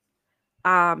 Oh.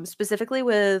 Specifically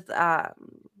with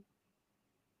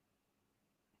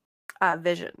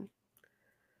Vision.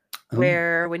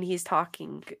 Where when he's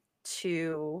talking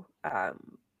to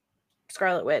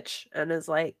Scarlet Witch and is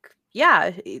like,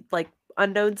 yeah, like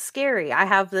unknown scary. I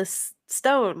have this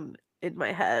stone in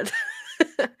my head.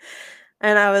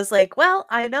 And I was like, well,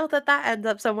 I know that ends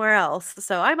up somewhere else.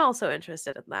 So I'm also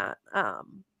interested in that.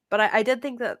 But I did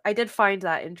think that I did find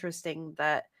that interesting,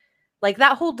 that like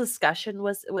that whole discussion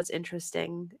was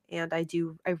interesting. And I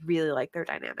really like their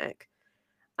dynamic.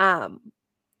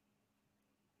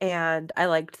 And I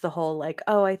liked the whole like,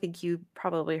 oh, I think you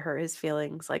probably hurt his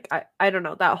feelings. Like, I don't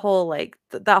know, that whole like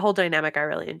that whole dynamic I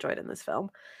really enjoyed in this film.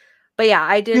 But yeah,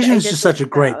 I did. Vision's just such a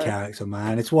great character,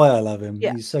 man. It's why I love him.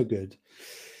 Yeah. He's so good.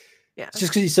 Yeah. It's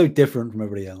just because he's so different from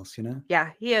everybody else, you know? Yeah,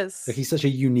 he is. Like, he's such a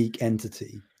unique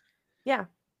entity. Yeah.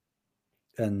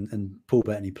 And Paul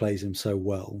Bettany plays him so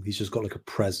well. He's just got like a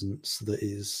presence that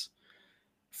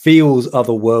feels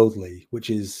otherworldly,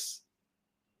 which is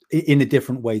in a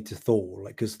different way to Thor,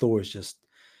 like, because Thor is just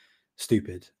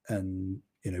stupid and,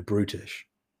 you know, brutish,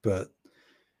 but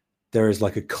there is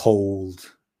like a cold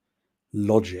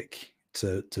logic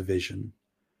to Vision.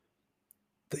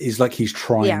 It's like he's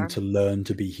trying Yeah. to learn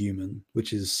to be human,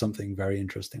 which is something very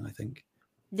interesting, I think.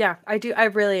 Yeah, I do. I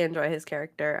really enjoy his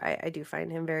character. I do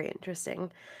find him very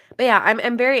interesting. But yeah,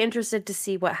 I'm very interested to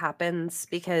see what happens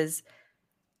because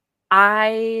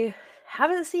I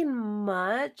haven't seen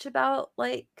much about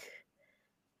the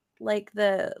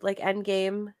end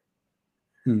game,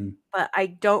 but I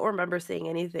don't remember seeing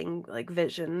anything like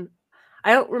Vision.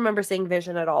 I don't remember seeing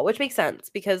Vision at all, which makes sense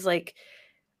because like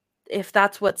if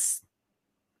that's what's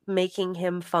making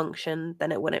him function,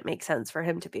 then it wouldn't make sense for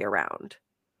him to be around.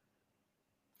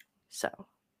 So,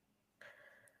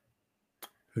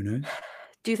 Who knows?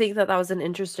 do you think that was an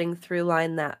interesting through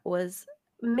line that was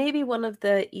maybe one of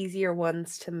the easier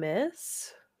ones to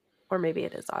miss? Or maybe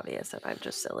it is obvious and I'm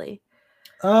just silly.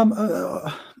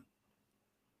 I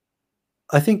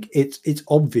think it's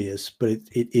obvious, but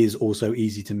it is also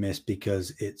easy to miss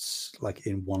because it's like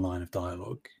in one line of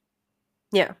dialogue.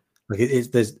 Yeah. Like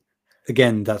there's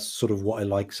again, that's sort of what I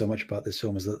like so much about this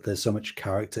film is that there's so much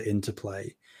character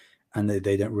interplay, and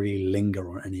they don't really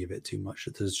linger on any of it too much.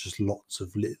 There's just lots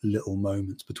of little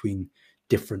moments between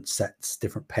different sets,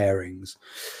 different pairings.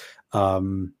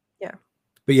 Yeah.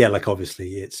 But yeah, like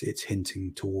obviously it's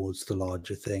hinting towards the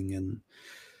larger thing, and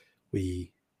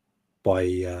we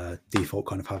by default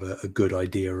kind of have a good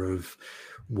idea of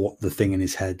what the thing in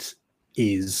his head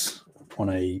is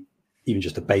on a even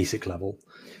just a basic level.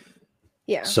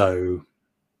 Yeah. So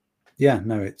yeah,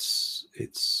 no, it's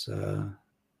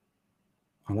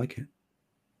I like it.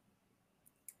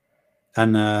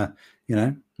 And you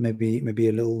know, maybe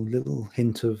a little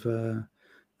hint of a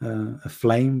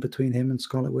flame between him and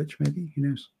Scarlet Witch, maybe, who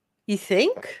knows? You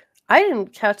think? I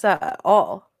didn't catch that at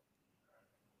all.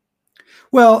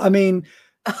 Well, I mean,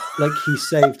 like he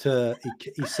saved her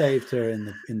he saved her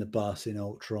in the bus in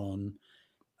Ultron,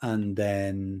 and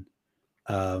then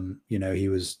you know, he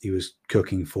was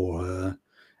cooking for her,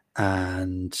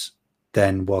 and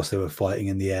then whilst they were fighting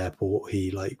in the airport,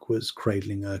 he like was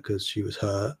cradling her because she was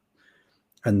hurt,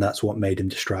 and that's what made him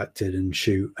distracted and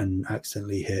shoot and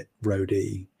accidentally hit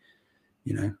Rhodey.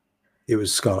 You know, it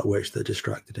was Scarlet Witch that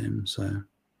distracted him. So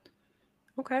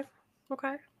Okay.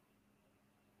 Okay.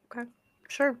 Okay.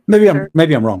 Sure. maybe Sure.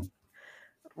 I'm wrong.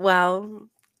 Well,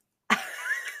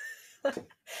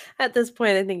 at this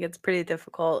point, I think it's pretty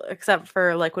difficult, except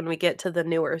for like when we get to the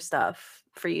newer stuff,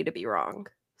 for you to be wrong.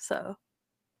 So,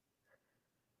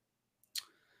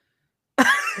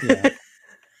 Yeah,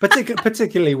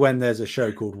 particularly when there's a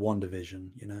show called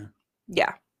WandaVision. You know,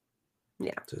 yeah,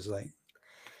 yeah. so it's like,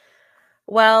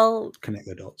 Well, connect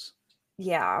the dots.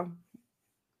 yeah,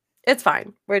 it's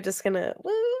fine. We're just gonna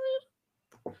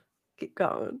keep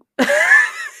going.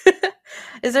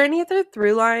 Is there any other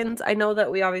through lines? I know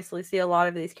that we obviously see a lot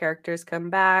of these characters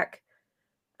come back.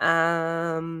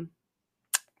 I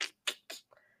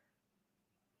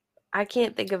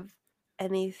can't think of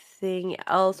anything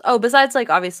else. Oh, besides like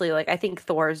obviously like I think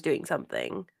Thor is doing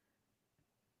something.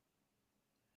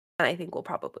 And I think we'll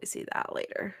probably see that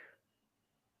later.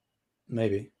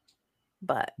 Maybe.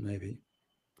 But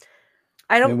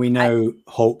I mean, we know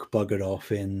Hulk buggered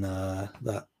off in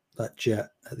that jet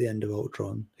at the end of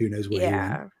Ultron. Who knows where he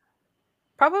went?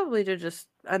 Probably to just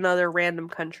another random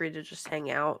country to just hang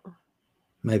out.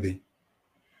 Maybe.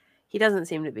 He doesn't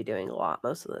seem to be doing a lot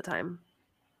most of the time.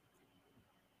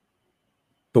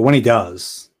 But when he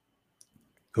does,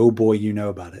 oh boy, you know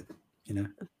about it. You know?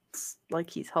 It's like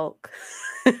he's Hulk.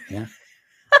 Yeah.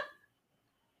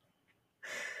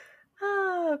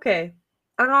 Okay.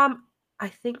 I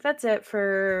think that's it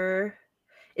for.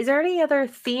 Is there any other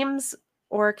themes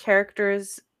or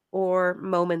characters or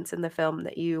moments in the film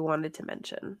that you wanted to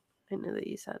mention? I know that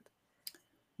you said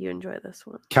you enjoy this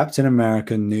one. Captain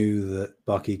America knew that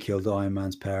Bucky killed Iron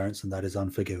Man's parents, and that is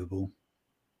unforgivable.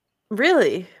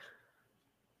 Really?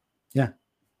 Yeah.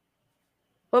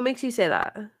 What makes you say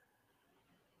that?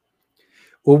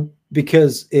 Well,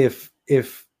 because if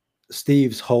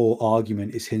Steve's whole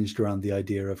argument is hinged around the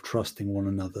idea of trusting one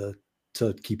another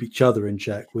to keep each other in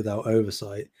check without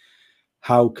oversight,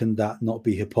 how can that not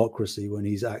be hypocrisy when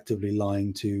he's actively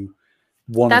lying to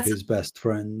one of his best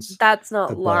friends? That's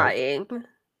not about, lying.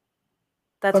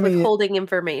 That's withholding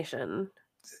information.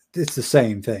 It's the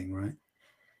same thing, right?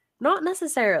 Not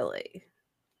necessarily.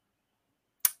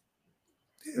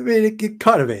 I mean, it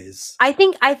kind of is. I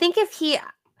think if he,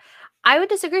 I would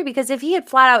disagree because if he had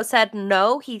flat out said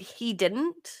no, he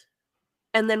didn't,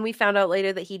 and then we found out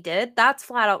later that he did, that's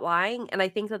flat out lying, and I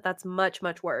think that that's much,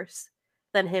 much worse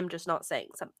than him just not saying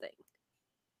something.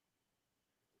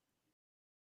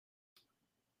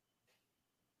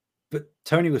 But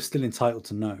Tony was still entitled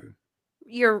to know.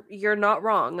 you're not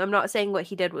wrong. I'm not saying what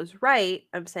he did was right.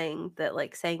 I'm saying that,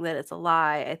 like, saying that it's a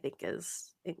lie, I think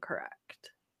is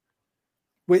incorrect.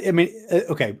 I mean,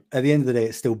 okay, at the end of the day,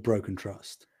 it's still broken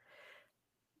trust.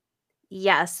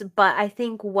 Yes, but I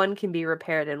think one can be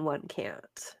repaired and one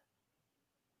can't.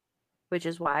 Which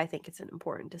is why I think it's an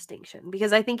important distinction.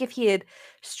 Because I think if he had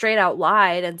straight out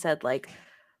lied and said, like,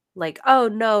 "Oh,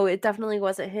 no, it definitely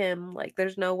wasn't him, like,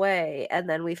 there's no way," and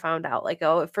then we found out, like,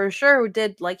 "Oh, it for sure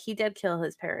did, like, he did kill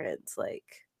his parents," like,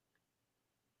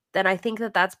 then I think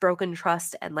that that's broken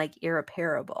trust and, like,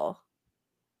 irreparable.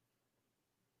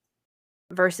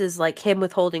 Versus, like, him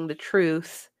withholding the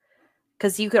truth,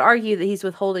 because you could argue that he's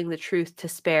withholding the truth to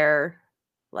spare,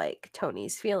 like,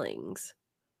 Tony's feelings.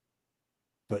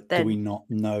 But do we Then not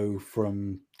know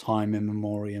from time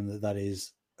immemorial that that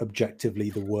is objectively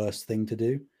the worst thing to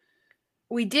do?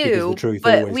 we Because the do, truth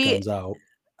but always we comes out.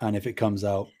 And if it comes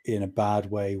out in a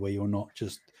bad way where you're not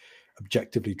just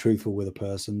objectively truthful with a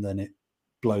person, then it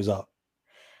blows up.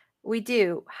 we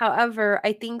do. However,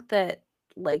 I think that,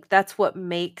 like, that's what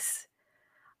makes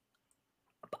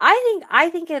I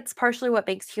think it's partially what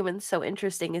makes humans so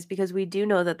interesting is because we do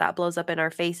know that that blows up in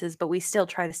our faces, but we still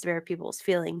try to spare people's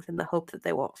feelings in the hope that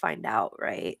they won't find out,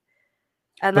 right?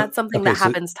 And But that's something okay, that so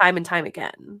happens time and time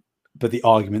again. but the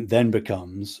argument then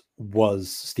becomes,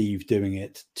 was Steve doing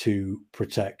it to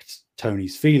protect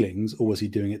Tony's feelings, or was he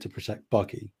doing it to protect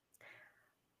Bucky?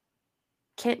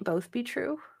 Can't both be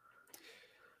true?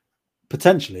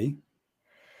 Potentially.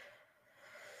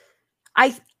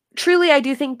 I truly I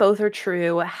do think both are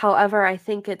true. However, I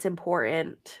think it's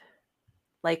important,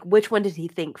 like, which one did he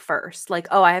think first? Like,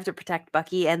 "Oh, I have to protect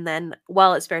Bucky," and then,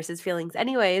 well, it spares his feelings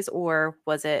anyways, or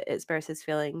was it spares his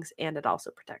feelings and it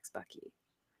also protects Bucky?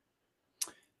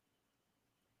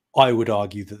 I would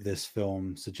argue that this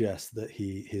film suggests that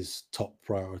his top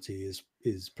priority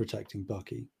is protecting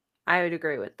Bucky. I would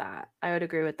agree with that. I would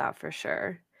agree with that for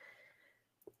sure.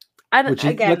 And Which is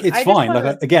like, again, it's I just fine. wanna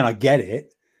Like, again, I get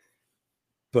it,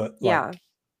 but yeah. like,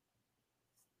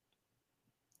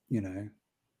 you know,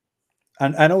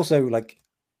 and also, like,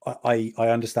 I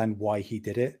understand why he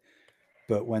did it,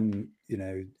 but when, you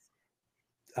know,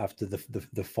 after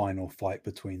the final fight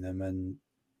between them,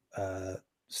 and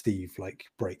Steve like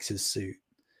breaks his suit,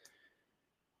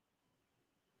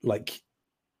 like,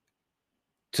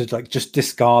 to like just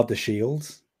discard the shield.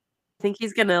 I think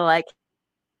he's gonna, like,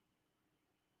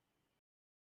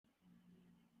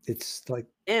 It's like,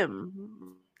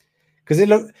 him. because it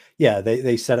look, yeah,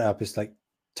 they set it up as like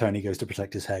Tony goes to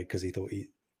protect his head because he thought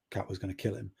Cat was going to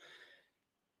kill him,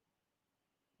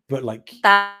 but like,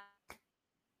 That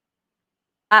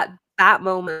that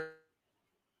moment.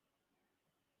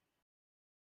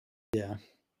 yeah,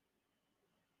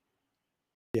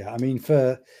 yeah. I mean,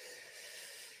 for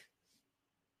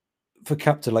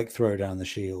Cap to like throw down the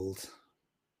shield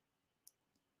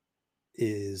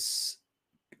is,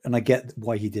 and I get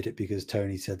why he did it, because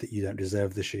Tony said that you don't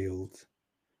deserve the shield,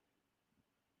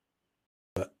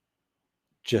 but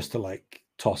just to like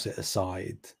toss it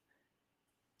aside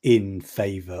in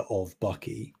favor of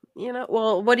Bucky. You know?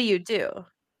 Well, what do you do?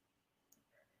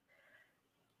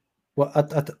 Well,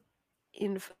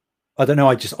 In f I don't know.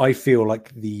 I feel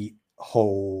like the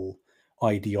whole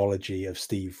ideology of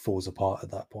Steve falls apart at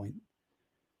that point.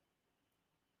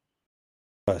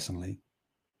 Personally,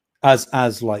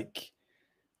 as like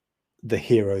the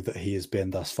hero that he has been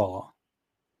thus far,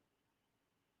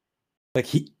 like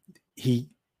he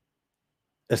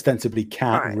ostensibly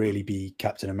can't Fine. really be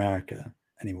Captain America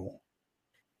anymore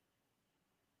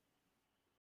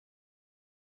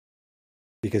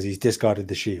because he's discarded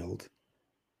the shield,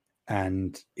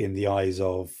 and in the eyes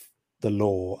of the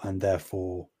law and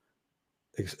therefore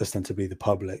ostensibly the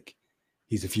public,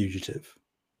 he's a fugitive.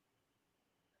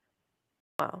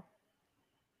 Wow.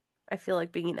 I feel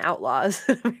like being an outlaw is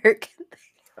an American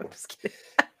thing. I'm just kidding.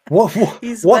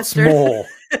 He's What's Western. more,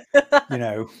 you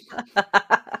know,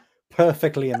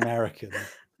 perfectly American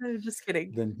I'm just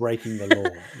kidding. than breaking the law,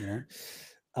 you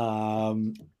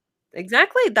know?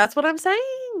 Exactly. That's what I'm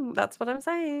saying. That's what I'm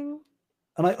saying.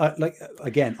 And I like,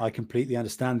 again, I completely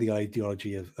understand the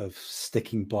ideology of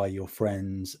sticking by your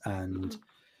friends and,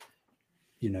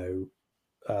 you know,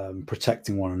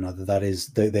 protecting one another. That is,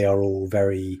 they are all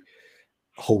very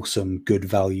wholesome, good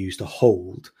values to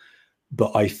hold.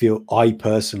 But I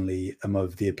personally am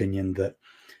of the opinion that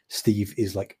Steve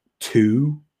is like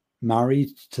too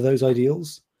married to those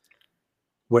ideals,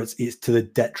 where it's to the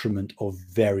detriment of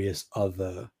various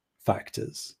other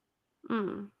factors.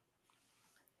 Mm.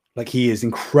 Like, he is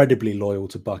incredibly loyal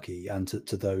to Bucky and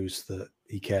to those that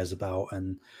he cares about,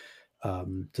 and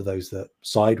to those that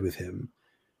side with him.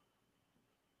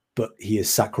 but he is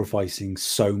sacrificing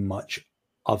so much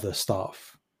other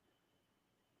stuff.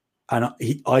 And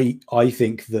I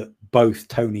think that both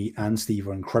Tony and Steve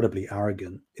are incredibly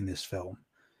arrogant in this film.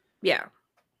 Yeah.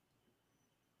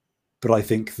 But I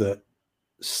think that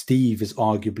Steve is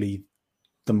arguably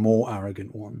the more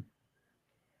arrogant one.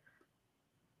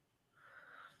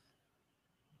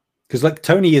 Because like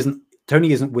Tony isn't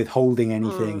withholding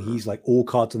anything. He's like, all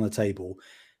cards on the table.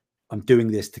 I'm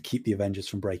doing this to keep the Avengers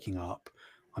from breaking up.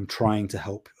 I'm trying to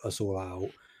help us all out.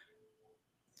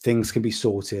 Things can be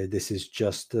sorted. This is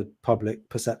just a public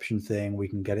perception thing. We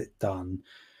can get it done.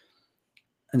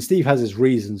 And Steve has his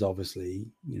reasons, obviously.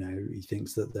 You know, he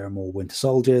thinks that there are more Winter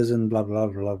Soldiers and blah, blah,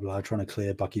 blah, blah, blah, trying to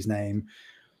clear Bucky's name.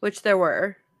 Which there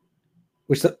were.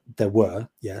 There were,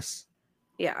 yes.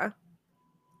 Yeah.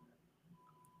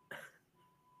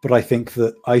 But I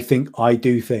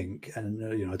do think, and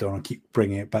you know, I don't want to keep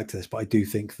bringing it back to this, but I do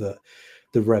think that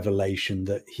the revelation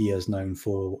that he has known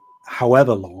for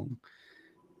however long,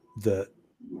 that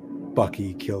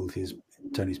Bucky killed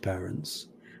Tony's parents.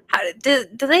 Do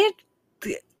they?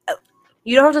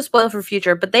 You don't have to spoil for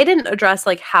future, but they didn't address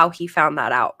like how he found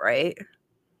that out, right?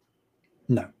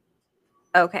 No.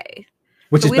 Okay.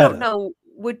 Which is we better. Don't know,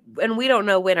 and we don't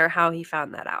know when or how he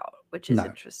found that out, which is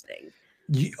interesting.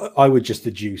 I would just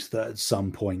deduce that at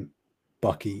some point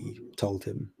Bucky told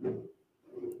him,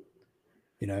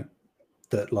 you know,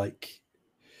 that like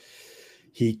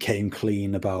he came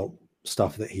clean about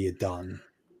stuff that he had done.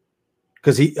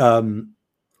 Because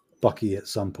Bucky at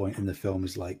some point in the film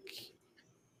is like,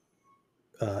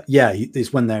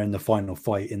 it's when they're in the final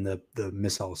fight in the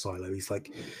missile silo. He's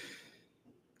like,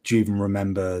 do you even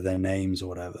remember their names or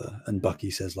whatever? And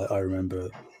Bucky says like, I remember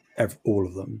all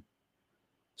of them.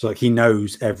 So like he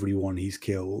knows everyone he's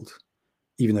killed,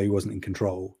 even though he wasn't in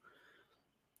control.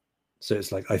 So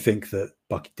it's like, I think that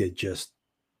Bucky did just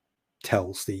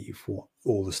tell Steve what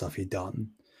all the stuff he'd done.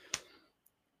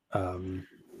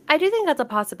 I do think that's a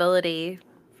possibility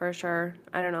for sure.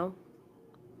 I don't know.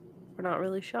 We're not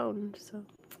really shown, so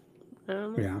I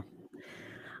don't know. Yeah.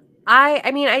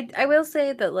 I mean, I will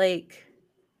say that like,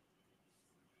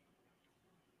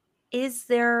 is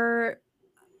there?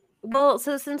 Well,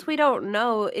 so since we don't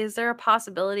know, is there a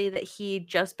possibility that he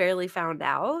just barely found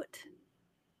out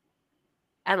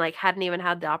and like hadn't even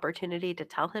had the opportunity to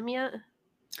tell him yet?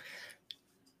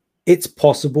 It's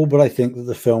possible, but I think that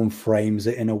the film frames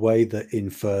it in a way that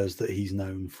infers that he's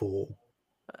known for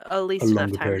at least a longer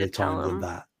enough period of time than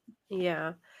that.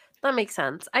 Yeah, that makes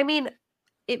sense. I mean,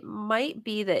 it might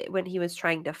be that when he was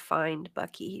trying to find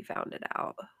Bucky, he found it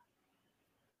out.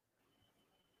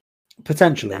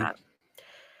 Potentially. That.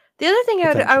 The other thing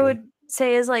I would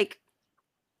say is like,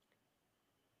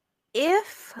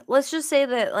 if let's just say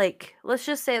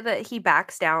that he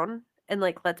backs down and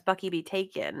like lets Bucky be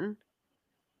taken,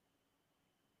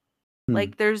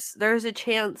 like there's a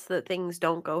chance that things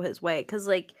don't go his way, because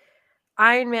like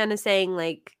Iron Man is saying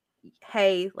like,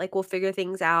 hey, like we'll figure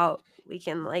things out, we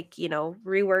can like, you know,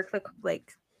 rework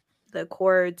the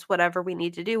chords, whatever we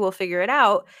need to do, we'll figure it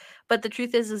out. But the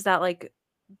truth is that like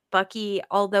Bucky,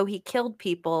 although he killed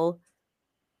people,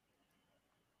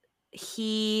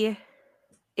 it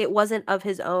wasn't of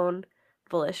his own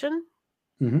volition.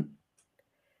 Mm-hmm.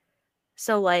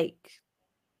 So like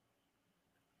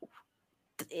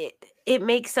it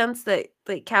makes sense that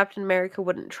like Captain America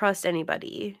wouldn't trust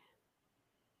anybody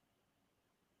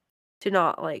to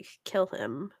not like kill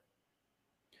him.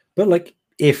 But like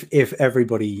if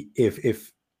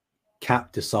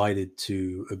Cap decided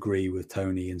to agree with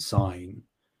Tony and sign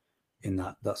in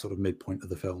that sort of midpoint of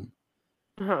the film,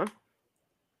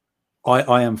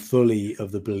 I am fully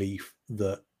of the belief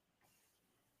that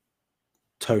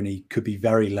Tony could be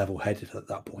very level-headed at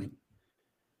that point.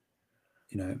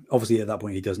 You know, obviously at that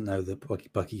point he doesn't know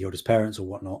that Bucky killed his parents or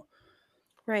whatnot.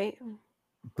 Right.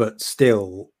 But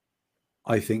still,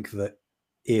 I think that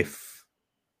if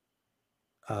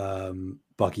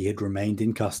Bucky had remained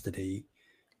in custody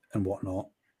and whatnot,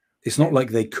 it's not like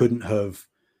they couldn't have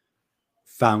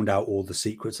found out all the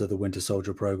secrets of the Winter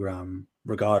Soldier program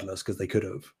regardless, because they could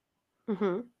have.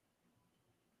 Mm-hmm.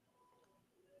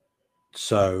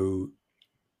 So,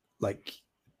 like,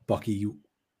 Bucky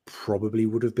probably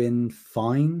would have been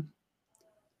fine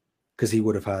because he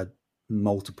would have had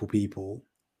multiple people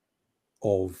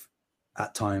of,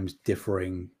 at times,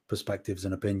 differing perspectives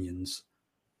and opinions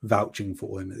vouching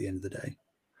for him at the end of the day.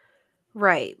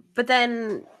 Right. But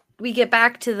then we get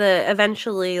back to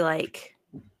eventually, like,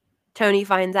 Tony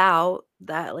finds out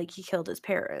that, like, he killed his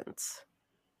parents.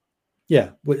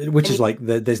 Yeah, which is like,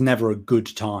 there's never a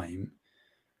good time,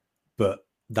 but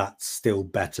that's still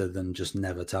better than just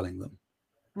never telling them.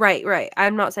 Right.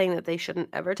 I'm not saying that they shouldn't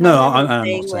ever tell No, him. I'm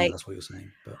saying not saying like that's what you're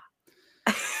saying, but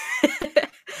it's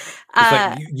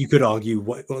like uh you could argue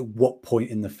what point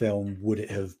in the film would it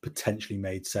have potentially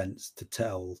made sense to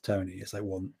tell Tony? It's like,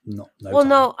 well, no well, time.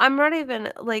 no, I'm not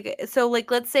even like, so like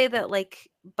let's say that like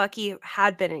Bucky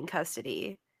had been in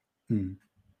custody Hmm.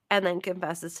 and then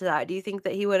confesses to that. Do you think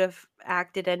that he would have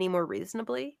acted any more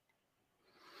reasonably?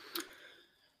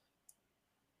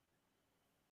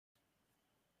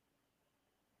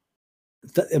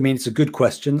 I mean, it's a good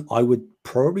question. I would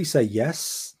probably say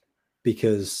yes,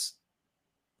 because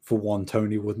for one,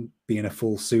 Tony wouldn't be in a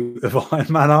full suit of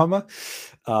Iron Man armor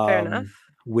Fair enough.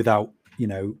 without,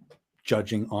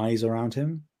 judging eyes around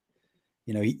him.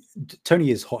 Tony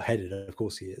is hot-headed, of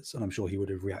course he is, and I'm sure he would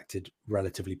have reacted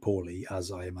relatively poorly,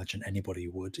 as I imagine anybody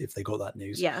would if they got that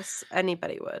news. Yes,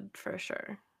 anybody would, for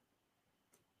sure.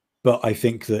 But I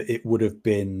think that it would have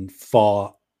been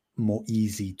far more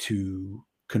easy to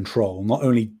control, not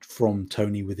only from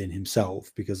Tony within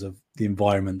himself, because of the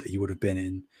environment that he would have been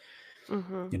in.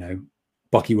 Mhm.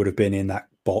 Bucky would have been in that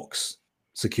box,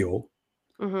 secure.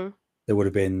 Mhm. There would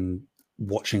have been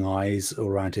watching eyes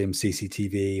around him,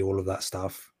 CCTV, all of that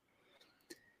stuff.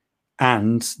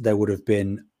 And there would have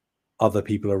been other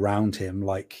people around him,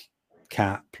 like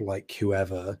Cap, like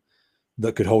whoever,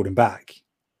 that could hold him back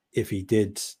if he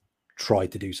did try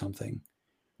to do something.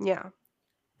 Yeah.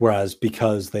 Whereas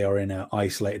because they are in an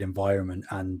isolated environment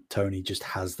and Tony just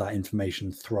has that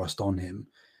information thrust on him,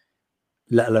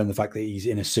 let alone the fact that he's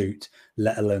in a suit,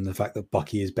 let alone the fact that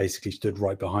Bucky is basically stood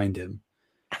right behind him,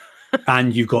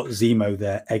 and you've got Zemo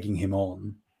there egging him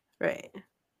on. Right.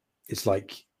 It's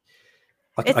like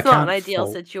I It's not an can't ideal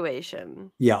fault. situation.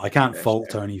 Yeah, I can't For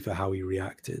fault sure. Tony for how he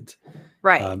reacted,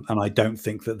 Right. and I don't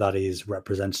think that is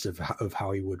representative of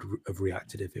how he would have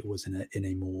reacted if it was in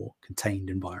a more contained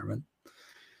environment.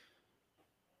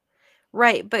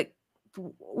 Right, but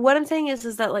what I'm saying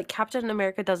is that like Captain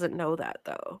America doesn't know that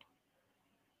though.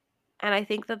 And I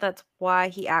think that that's why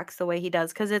he acts the way he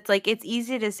does, because it's like it's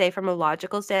easy to say from a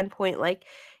logical standpoint, like,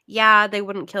 yeah, they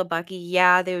wouldn't kill Bucky.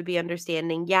 Yeah, they would be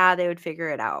understanding. Yeah, they would figure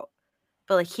it out.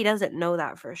 But like he doesn't know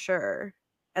that for sure.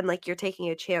 And like you're taking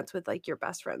a chance with like your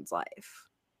best friend's life.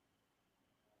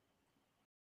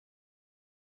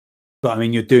 But I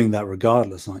mean, you're doing that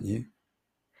regardless, aren't you?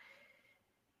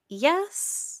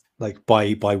 Yes. Like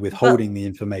by But withholding the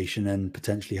information and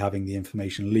potentially having the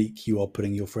information leak, you are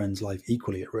putting your friend's life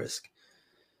equally at risk,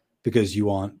 because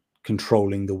you aren't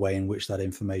controlling the way in which that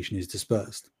information is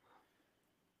dispersed.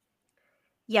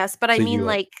 yes, but I So mean you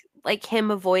are, like him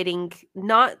avoiding,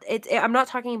 not I'm not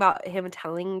talking about him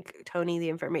telling Tony the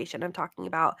information. I'm talking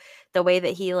about the way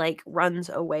that he like runs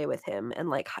away with him and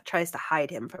like tries to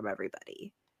hide him from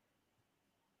everybody.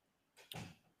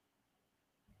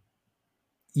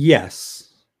 yes.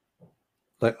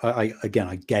 Like I again,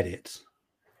 I get it,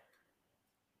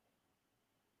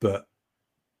 but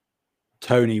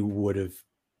Tony would have,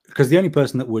 because the only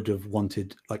person that would have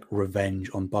wanted like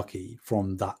revenge on Bucky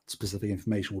from that specific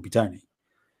information would be Tony,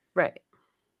 Right.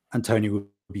 and Tony would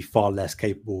be far less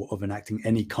capable of enacting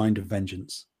any kind of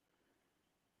vengeance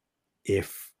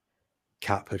if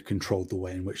Cap had controlled the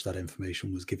way in which that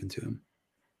information was given to him.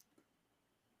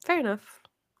 Fair enough.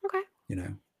 Okay. You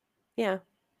know, Yeah.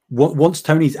 once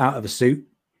Tony's out of a suit,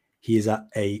 he is at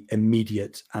a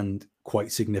immediate and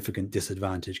quite significant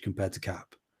disadvantage compared to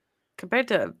Cap. Compared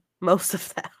to most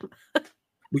of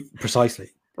them. Precisely.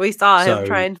 We saw him So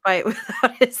try and fight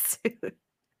without his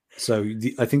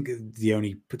suit. I think the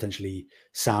only potentially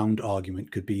sound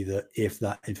argument could be that if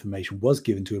that information was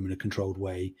given to him in a controlled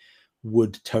way,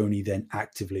 would Tony then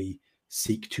actively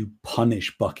seek to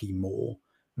punish Bucky more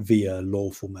via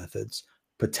lawful methods?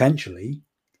 Potentially,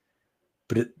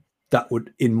 but that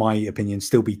would, in my opinion,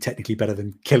 still be technically better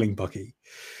than killing Bucky.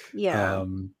 Yeah.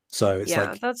 So it's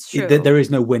Yeah, like that's true. there is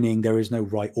no winning, there is no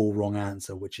right or wrong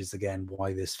answer, which is again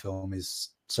why this film is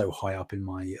so high up in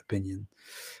my opinion,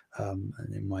 and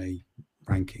in my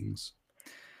rankings.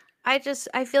 I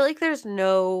feel like there's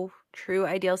no true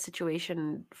ideal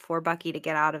situation for Bucky to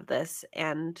get out of this,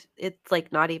 and it's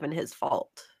like not even his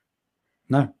fault.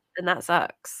 No, And that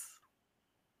sucks.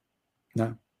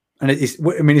 no, and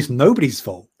I mean, it's nobody's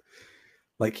fault.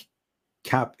 Like,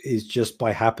 Cap is just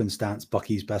by happenstance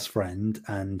Bucky's best friend,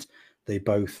 and they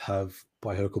both have,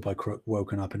 by hook or by crook,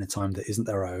 woken up in a time that isn't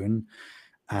their own,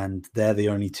 and they're the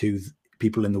only two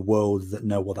people in the world that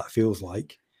know what that feels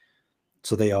like.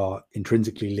 So they are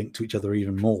intrinsically linked to each other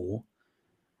even more.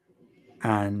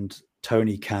 And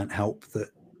Tony can't help that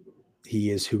he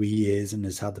is who he is and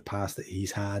has had the past that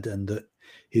he's had, and that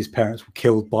his parents were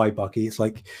killed by Bucky. It's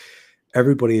like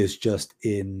everybody is just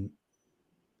in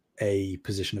a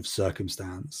position of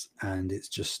circumstance, and it's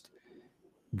just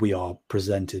we are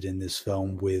presented in this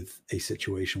film with a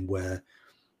situation where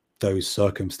those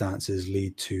circumstances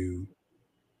lead to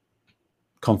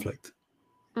conflict.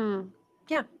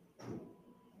 Yeah.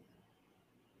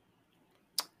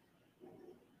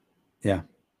 Yeah.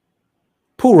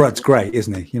 Paul Rudd's great,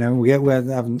 isn't he? You know, we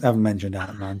haven't mentioned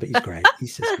Ant-Man, but he's great.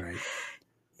 He's just great.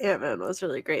 Ant-Man was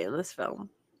really great in this film.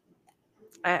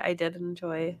 I did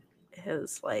enjoy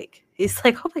his, like, he's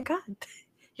like, oh my god,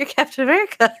 you're Captain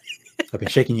America. I've been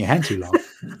shaking your hand too long.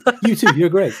 You too, you're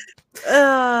great.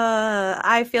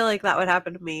 I feel like that would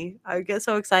happen to me. I would get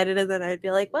so excited and then I'd be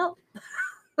like, well.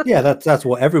 Yeah, that's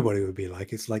what everybody would be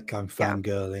like. It's like I'm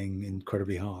fangirling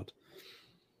incredibly hard.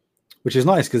 Which is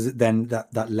nice because then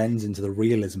that lends into the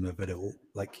realism of it all.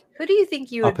 Like, who do you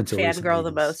think you would fangirl fangirl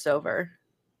the most over?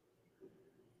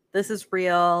 This is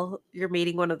real. You're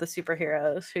meeting one of the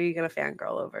superheroes. Who are you going to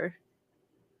fangirl over?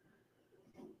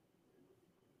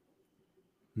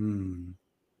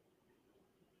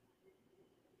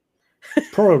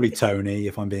 Probably Tony,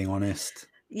 if I'm being honest.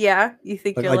 Yeah, you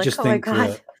think you're like, oh my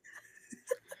god.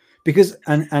 Because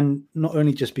and not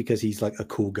only just because he's like a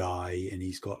cool guy and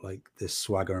he's got like this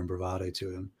swagger and bravado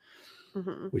to him,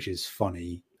 which is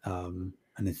funny and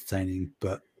entertaining,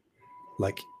 but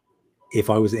like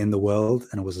if I was in the world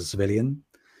and I was a civilian,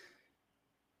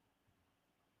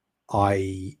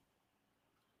 I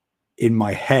in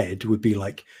my head would be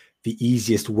like the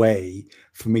easiest way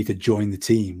for me to join the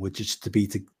team would just to be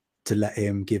to let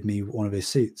him give me one of his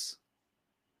suits,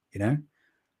 you know?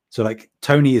 So like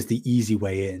Tony is the easy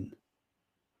way in.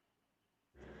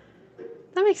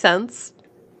 That makes sense.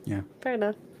 Yeah. Fair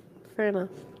enough. Fair enough.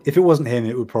 If it wasn't him,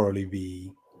 it would probably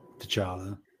be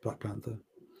T'Challa, Black Panther.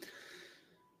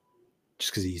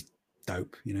 Just because he's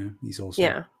dope, you know? He's awesome.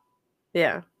 Yeah.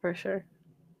 Yeah, for sure.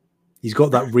 He's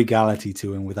got that regality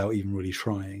to him without even really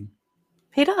trying.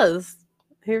 He does.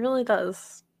 He really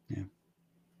does. Yeah.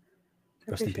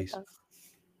 Rest in peace. That.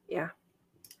 Yeah.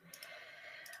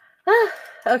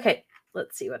 Okay,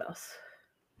 let's see what else.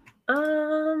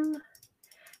 I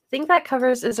think that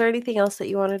covers. Is there anything else that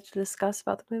you wanted to discuss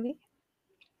about the movie?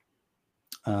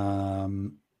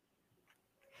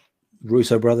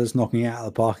 Russo brothers knocking it out of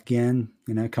the park again.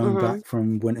 You know, coming back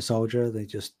from Winter Soldier, they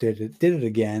just did it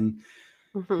again.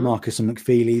 Marcus and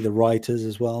McFeely, the writers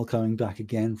as well, coming back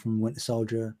again from Winter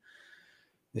Soldier.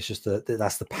 It's just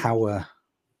that's the power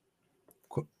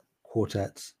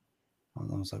quartets. I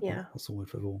was like, what's the word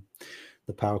for it all?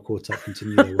 The power quartet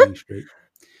continue their winning streak.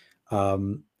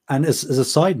 And as a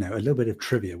side note, a little bit of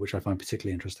trivia, which I find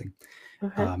particularly interesting.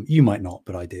 You might not,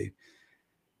 but I do.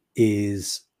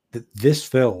 Is that this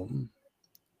film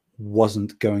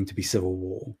wasn't going to be Civil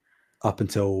War up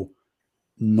until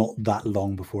not that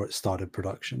long before it started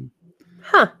production.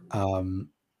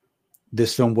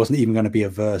 This film wasn't even going to be a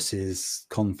versus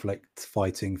conflict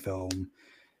fighting film.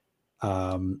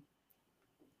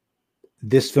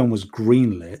 This film was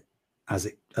greenlit as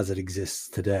it exists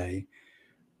today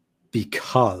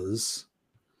because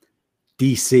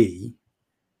DC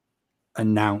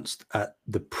announced at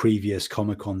the previous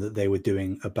Comic-Con that they were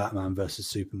doing a Batman versus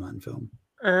Superman film.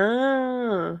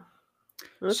 Oh,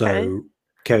 okay. So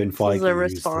Kevin Feige,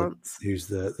 who's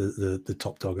the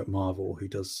top dog at Marvel, who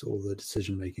does all the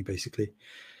decision making, basically,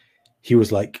 he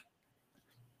was like,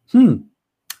 well,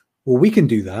 we can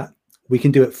do that. We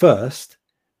can do it first,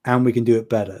 and we can do it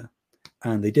better.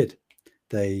 And they did.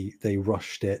 They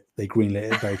rushed it. They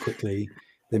greenlit it very quickly.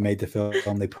 They made the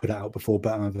film. They put it out before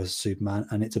Batman vs Superman,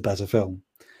 and it's a better film,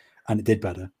 and it did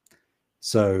better.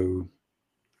 So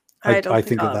I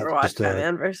think I'll ever watch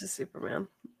Batman versus Superman.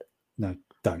 No,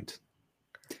 don't.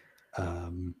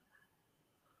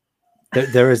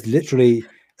 There is literally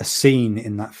a scene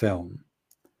in that film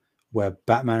where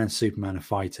Batman and Superman are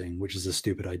fighting, which is a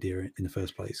stupid idea in the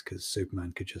first place because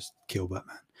Superman could just kill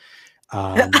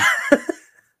Batman.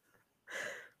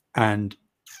 And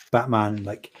Batman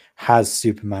like has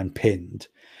Superman pinned,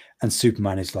 and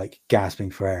Superman is like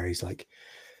gasping for air. He's like,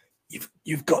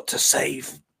 "You've got to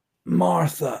save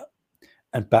Martha,"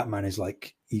 and Batman is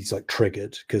like, he's like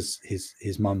triggered because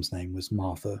his mum's name was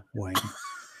Martha Wayne,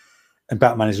 and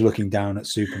Batman is looking down at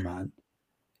Superman,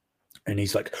 and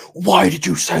he's like, "Why did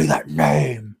you say that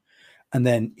name?" And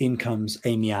then in comes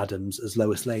Amy Adams as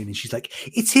Lois Lane, and she's like,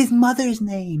 "It's his mother's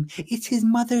name. It's his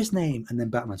mother's name." And then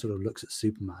Batman sort of looks at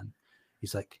Superman.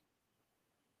 He's like,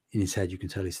 in his head, you can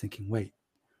tell he's thinking, "Wait,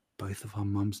 both of our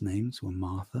mums' names were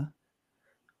Martha?"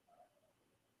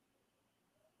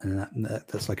 And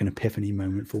that's like an epiphany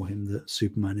moment for him that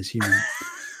Superman is human.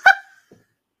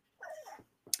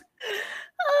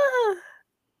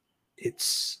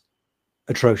 It's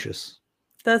atrocious.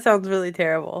 That sounds really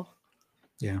terrible.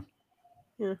 Yeah.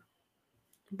 Yeah.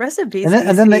 Rest in peace, And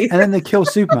DC. then they kill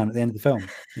Superman at the end of the film.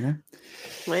 You know,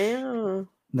 Wow.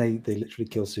 they literally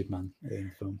kill Superman at the end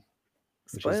of the film,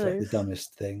 which is like the Spoilers.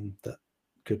 dumbest thing that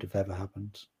could have ever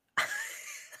happened.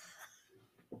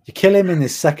 You kill him in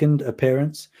his second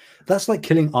appearance. That's like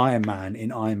killing Iron Man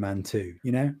in Iron Man 2.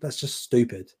 You know, that's just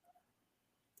stupid.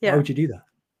 Yeah. Why would you do that?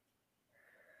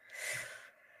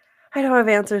 I don't have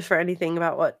answers for anything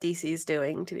about what DC's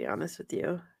doing, to be honest with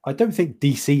you. I don't think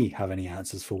DC have any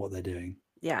answers for what they're doing.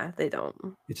 Yeah, they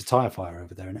don't. It's a tire fire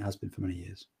over there, and it has been for many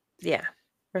years. Yeah.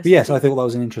 But yes, I thought that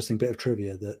was an interesting bit of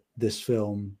trivia that this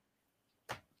film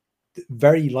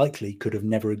very likely could have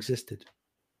never existed.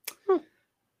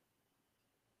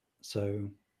 So,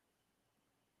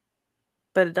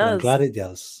 but it does. I'm glad it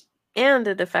does. And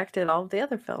it affected all of the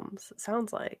other films, it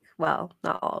sounds like. Well,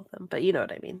 not all of them, but you know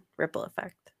what I mean. Ripple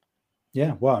effect.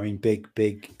 Yeah, well, I mean,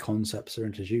 big concepts are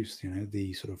introduced. You know,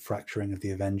 the sort of fracturing of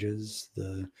the Avengers,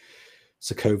 the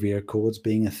Sokovia Accords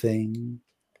being a thing.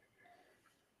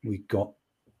 We got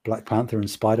Black Panther and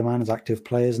Spider-Man as active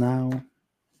players now.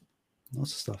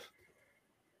 Lots of stuff.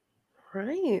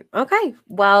 Right. Okay.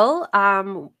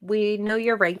 Well, we know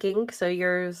your ranking. So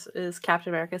yours is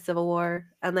Captain America: Civil War,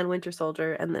 and then Winter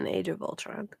Soldier, and then Age of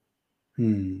Ultron. For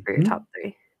your top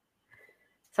 3.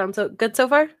 Sounds so good so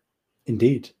far?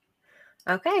 Indeed.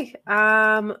 Okay.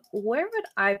 Where would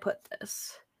I put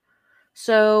this?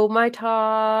 So my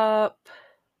top,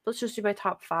 let's just do my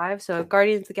top 5. So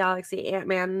Guardians of the Galaxy,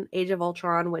 Ant-Man, Age of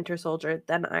Ultron, Winter Soldier,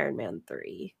 then Iron Man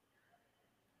 3.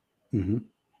 Mm-hmm.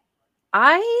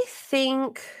 I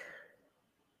think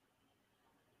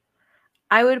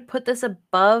I would put this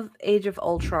above Age of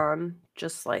Ultron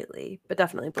just slightly, but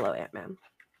definitely below Ant-Man.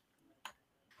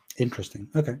 Interesting.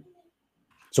 Okay.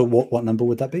 So what number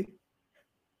would that be?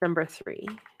 Number 3.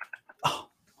 Oh,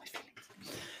 my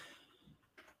feelings.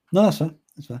 No, that's fair.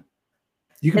 That's fair.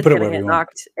 You can put it wherever you want.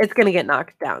 It's going to get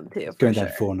knocked down too. It's going down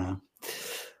to 4 now.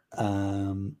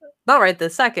 Not right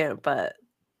this second, but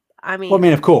I mean... Well, I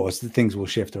mean, of course, the things will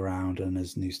shift around, and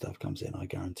as new stuff comes in, I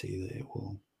guarantee that it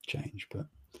will change. But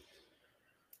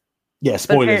yeah,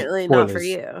 spoilers. But apparently not for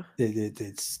you.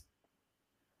 It's...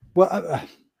 Well,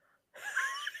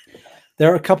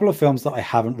 there are a couple of films that I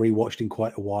haven't rewatched in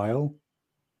quite a while.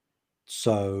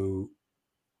 So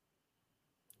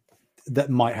that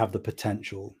might have the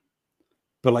potential.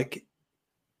 But like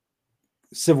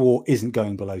Civil War isn't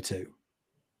going below 2.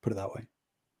 Put it that way.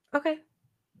 Okay.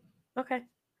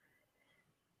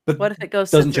 But what if it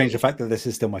goes doesn't to 3? change the fact that this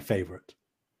is still my favorite,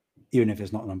 even if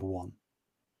it's not number 1.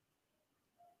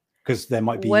 Because there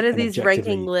might be... What are these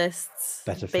ranking lists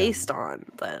based on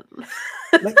then?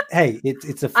 Like, hey,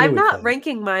 it's a fluid I'm not thing.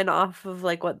 ranking mine off of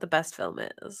like what the best film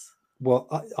is. Well,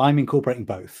 I'm incorporating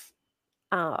both.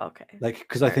 Oh, okay. Like,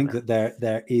 because I think that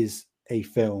there is a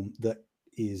film that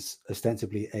is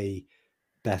ostensibly a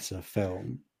better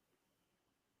film,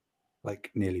 like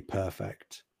nearly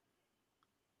perfect,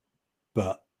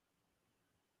 but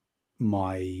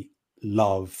my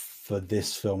love for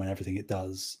this film and everything it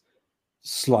does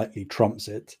slightly trumps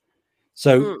it.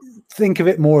 So think of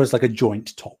it more as like a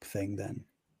joint top thing then.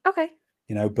 Okay.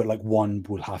 You know, but like one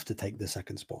will have to take the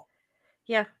second spot.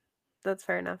 Yeah, that's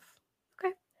fair enough.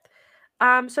 Okay.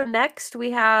 So next we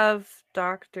have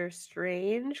Doctor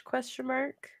Strange ? Is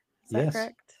that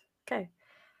correct? Okay.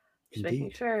 Just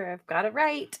making sure I've got it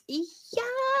right.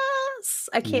 Yes!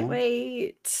 I can't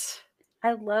wait.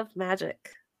 I love magic.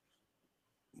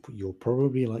 You'll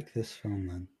probably like this film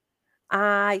then.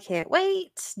 I can't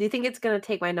wait. Do you think it's going to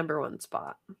take my number 1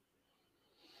 spot?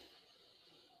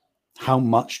 How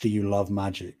much do you love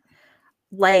magic?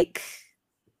 Like,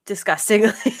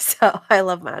 disgustingly so. I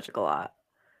love magic a lot.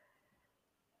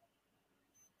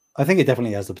 I think it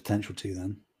definitely has the potential to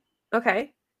then.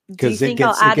 Okay. Do you think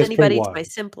I'll add anybody to my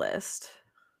simplest?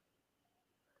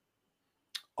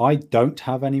 I don't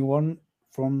have anyone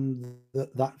from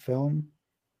that film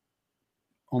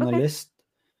on the list.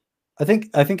 I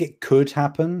think it could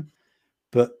happen,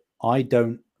 but I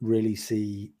don't really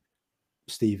see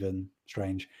Stephen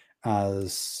Strange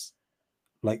as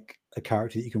like a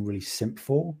character that you can really simp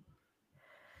for.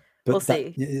 But we'll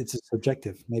see. It's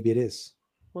subjective. Maybe it is.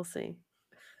 We'll see.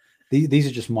 These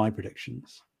are just my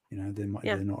predictions. You know, they're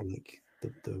not like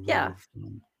the yeah.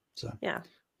 So yeah,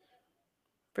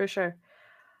 for sure.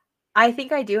 I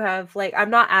think I do have, like, I'm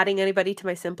not adding anybody to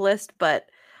my simplest, but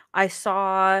I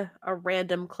saw a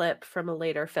random clip from a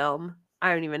later film.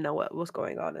 I don't even know what was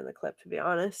going on in the clip, to be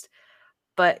honest.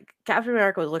 But Captain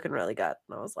America was looking really good.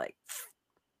 And I was like,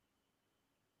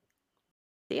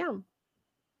 damn.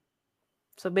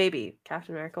 So maybe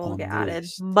Captain America will get added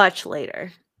much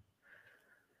later.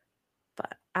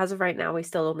 as of right now, we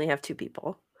still only have 2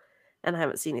 people, and I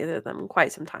haven't seen either of them in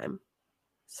quite some time.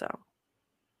 So,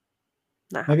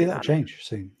 not Maybe happy that'll about it. change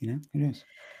soon. You know, who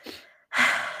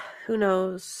knows? Who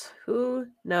knows? Who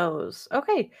knows?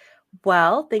 Okay.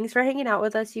 Well, thanks for hanging out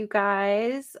with us, you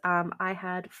guys. I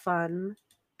had fun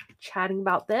chatting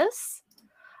about this.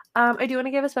 I do want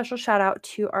to give a special shout out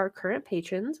to our current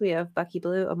patrons. We have Bucky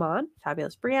Blue, Amon,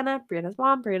 Fabulous Brianna, Brianna's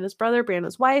mom, Brianna's brother,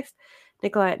 Brianna's wife,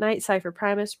 Nikolai at Night, Cypher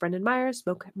Primus, Brendan Myers,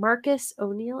 Marcus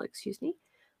O'Neill,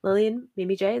 Lillian,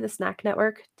 Mimi J, The Snack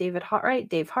Network, David Hotright,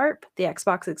 Dave Harp, the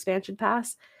Xbox Expansion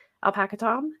Pass, Alpaca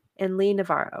Tom, and Lee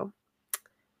Navarro.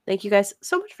 Thank you guys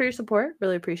so much for your support.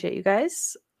 Really appreciate you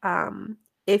guys.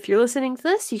 If you're listening to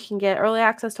this, you can get early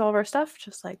access to all of our stuff,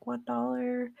 just like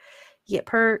 $1. You get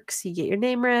perks, you get your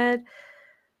name read.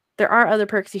 There are other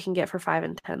perks you can get for $5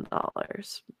 and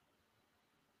 $10.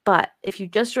 But if you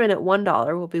just join at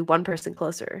 $1, we'll be one person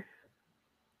closer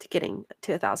to getting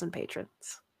to 1,000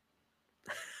 patrons.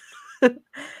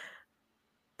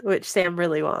 Which Sam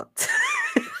really wants.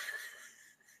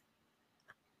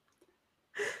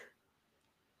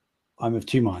 I'm of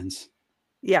two minds.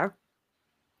 Yeah.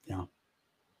 Yeah.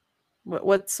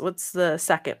 What's the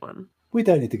second one? We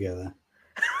don't need to go there.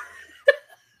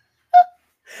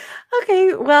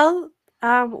 Okay, well,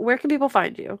 where can people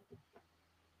find you?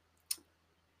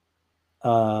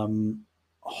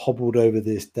 Hobbled over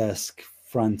this desk,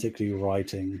 frantically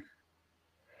writing.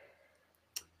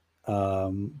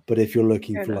 But if you're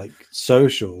looking Fair for enough. like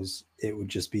socials, it would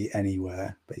just be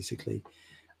anywhere, basically.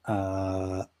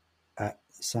 At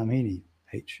Sam Heaney,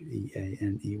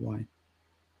 Heaney.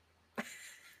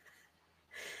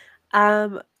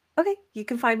 Okay, you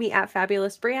can find me at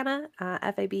Fabulous Brianna,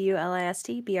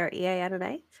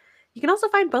 FabulistBrianna. You can also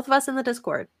find both of us in the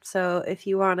Discord. So if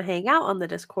you want to hang out on the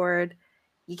Discord,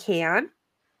 you can.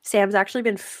 Sam's actually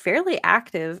been fairly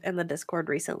active in the Discord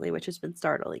recently, which has been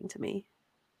startling to me.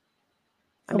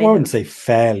 I wouldn't say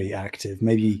fairly active,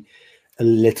 maybe a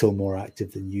little more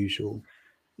active than usual.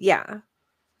 Yeah.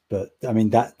 But I mean,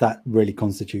 that really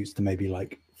constitutes to maybe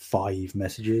like 5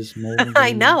 messages more.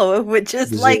 I know, which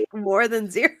is like more than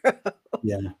 0.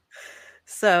 Yeah.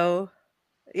 So,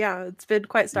 yeah, it's been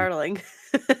quite startling.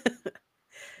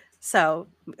 So,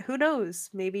 who knows?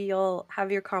 Maybe you'll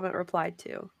have your comment replied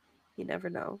to. You never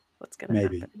know what's going to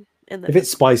happen. If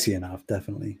it's spicy enough,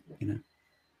 definitely, you know.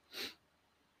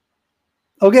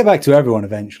 I'll get back to everyone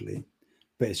eventually,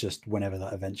 but it's just whenever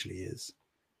that eventually is.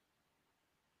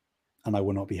 And I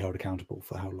will not be held accountable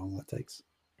for how long that takes.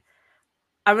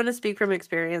 I'm going to speak from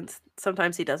experience.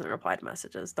 Sometimes he doesn't reply to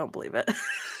messages. Don't believe it.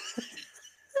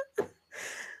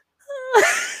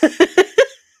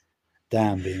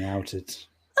 Damn, being outed.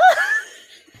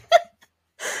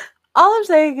 All I'm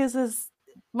saying is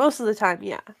most of the time,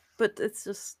 yeah. But it's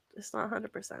not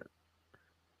 100%.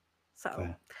 So,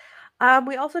 Fair.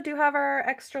 We also do have our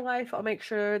Extra Life. I'll make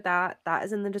sure that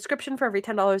is in the description. For every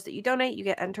 $10 that you donate, you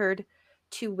get entered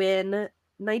to win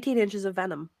 19 inches of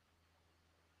Venom.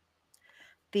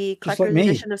 The collector's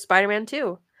edition of Spider-Man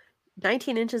 2.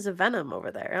 19 inches of Venom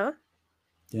over there, huh?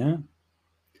 Yeah.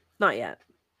 Not yet.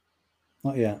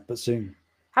 Not yet, but soon.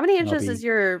 How many inches is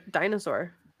your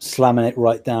dinosaur? Slamming it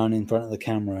right down in front of the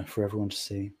camera for everyone to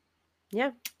see.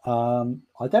 Yeah.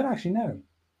 I don't actually know.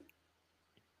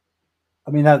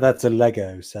 I mean, that's a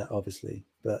Lego set, obviously,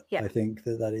 but yeah. I think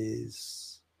that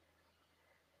is.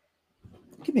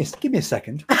 Give me a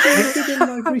second. Let's do a bit of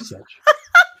live research.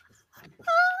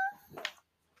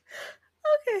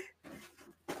 Okay.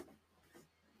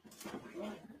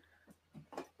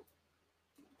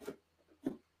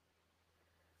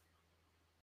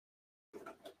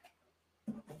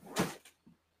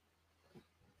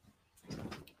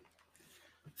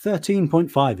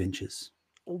 $13.5 inches.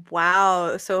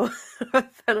 Wow. So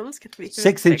Venom's gonna be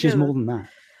 6 inches more than that.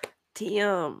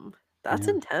 Damn. That's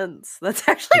intense. That's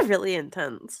actually really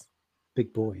intense.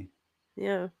 Big boy.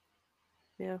 Yeah.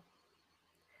 Yeah.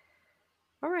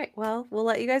 All right. Well, we'll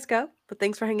let you guys go. But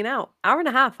thanks for hanging out.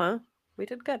 1.5 hours, huh? We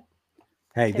did good.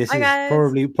 Hey, okay, this is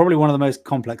probably one of the most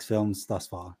complex films thus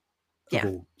far. Yeah.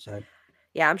 Of all, so.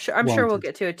 Yeah, I'm sure we'll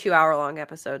get to a 2-hour-long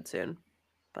episode soon,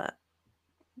 but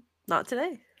not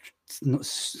today. It's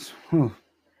not.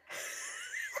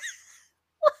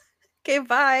 Okay,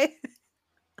 bye.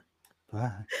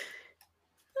 Bye.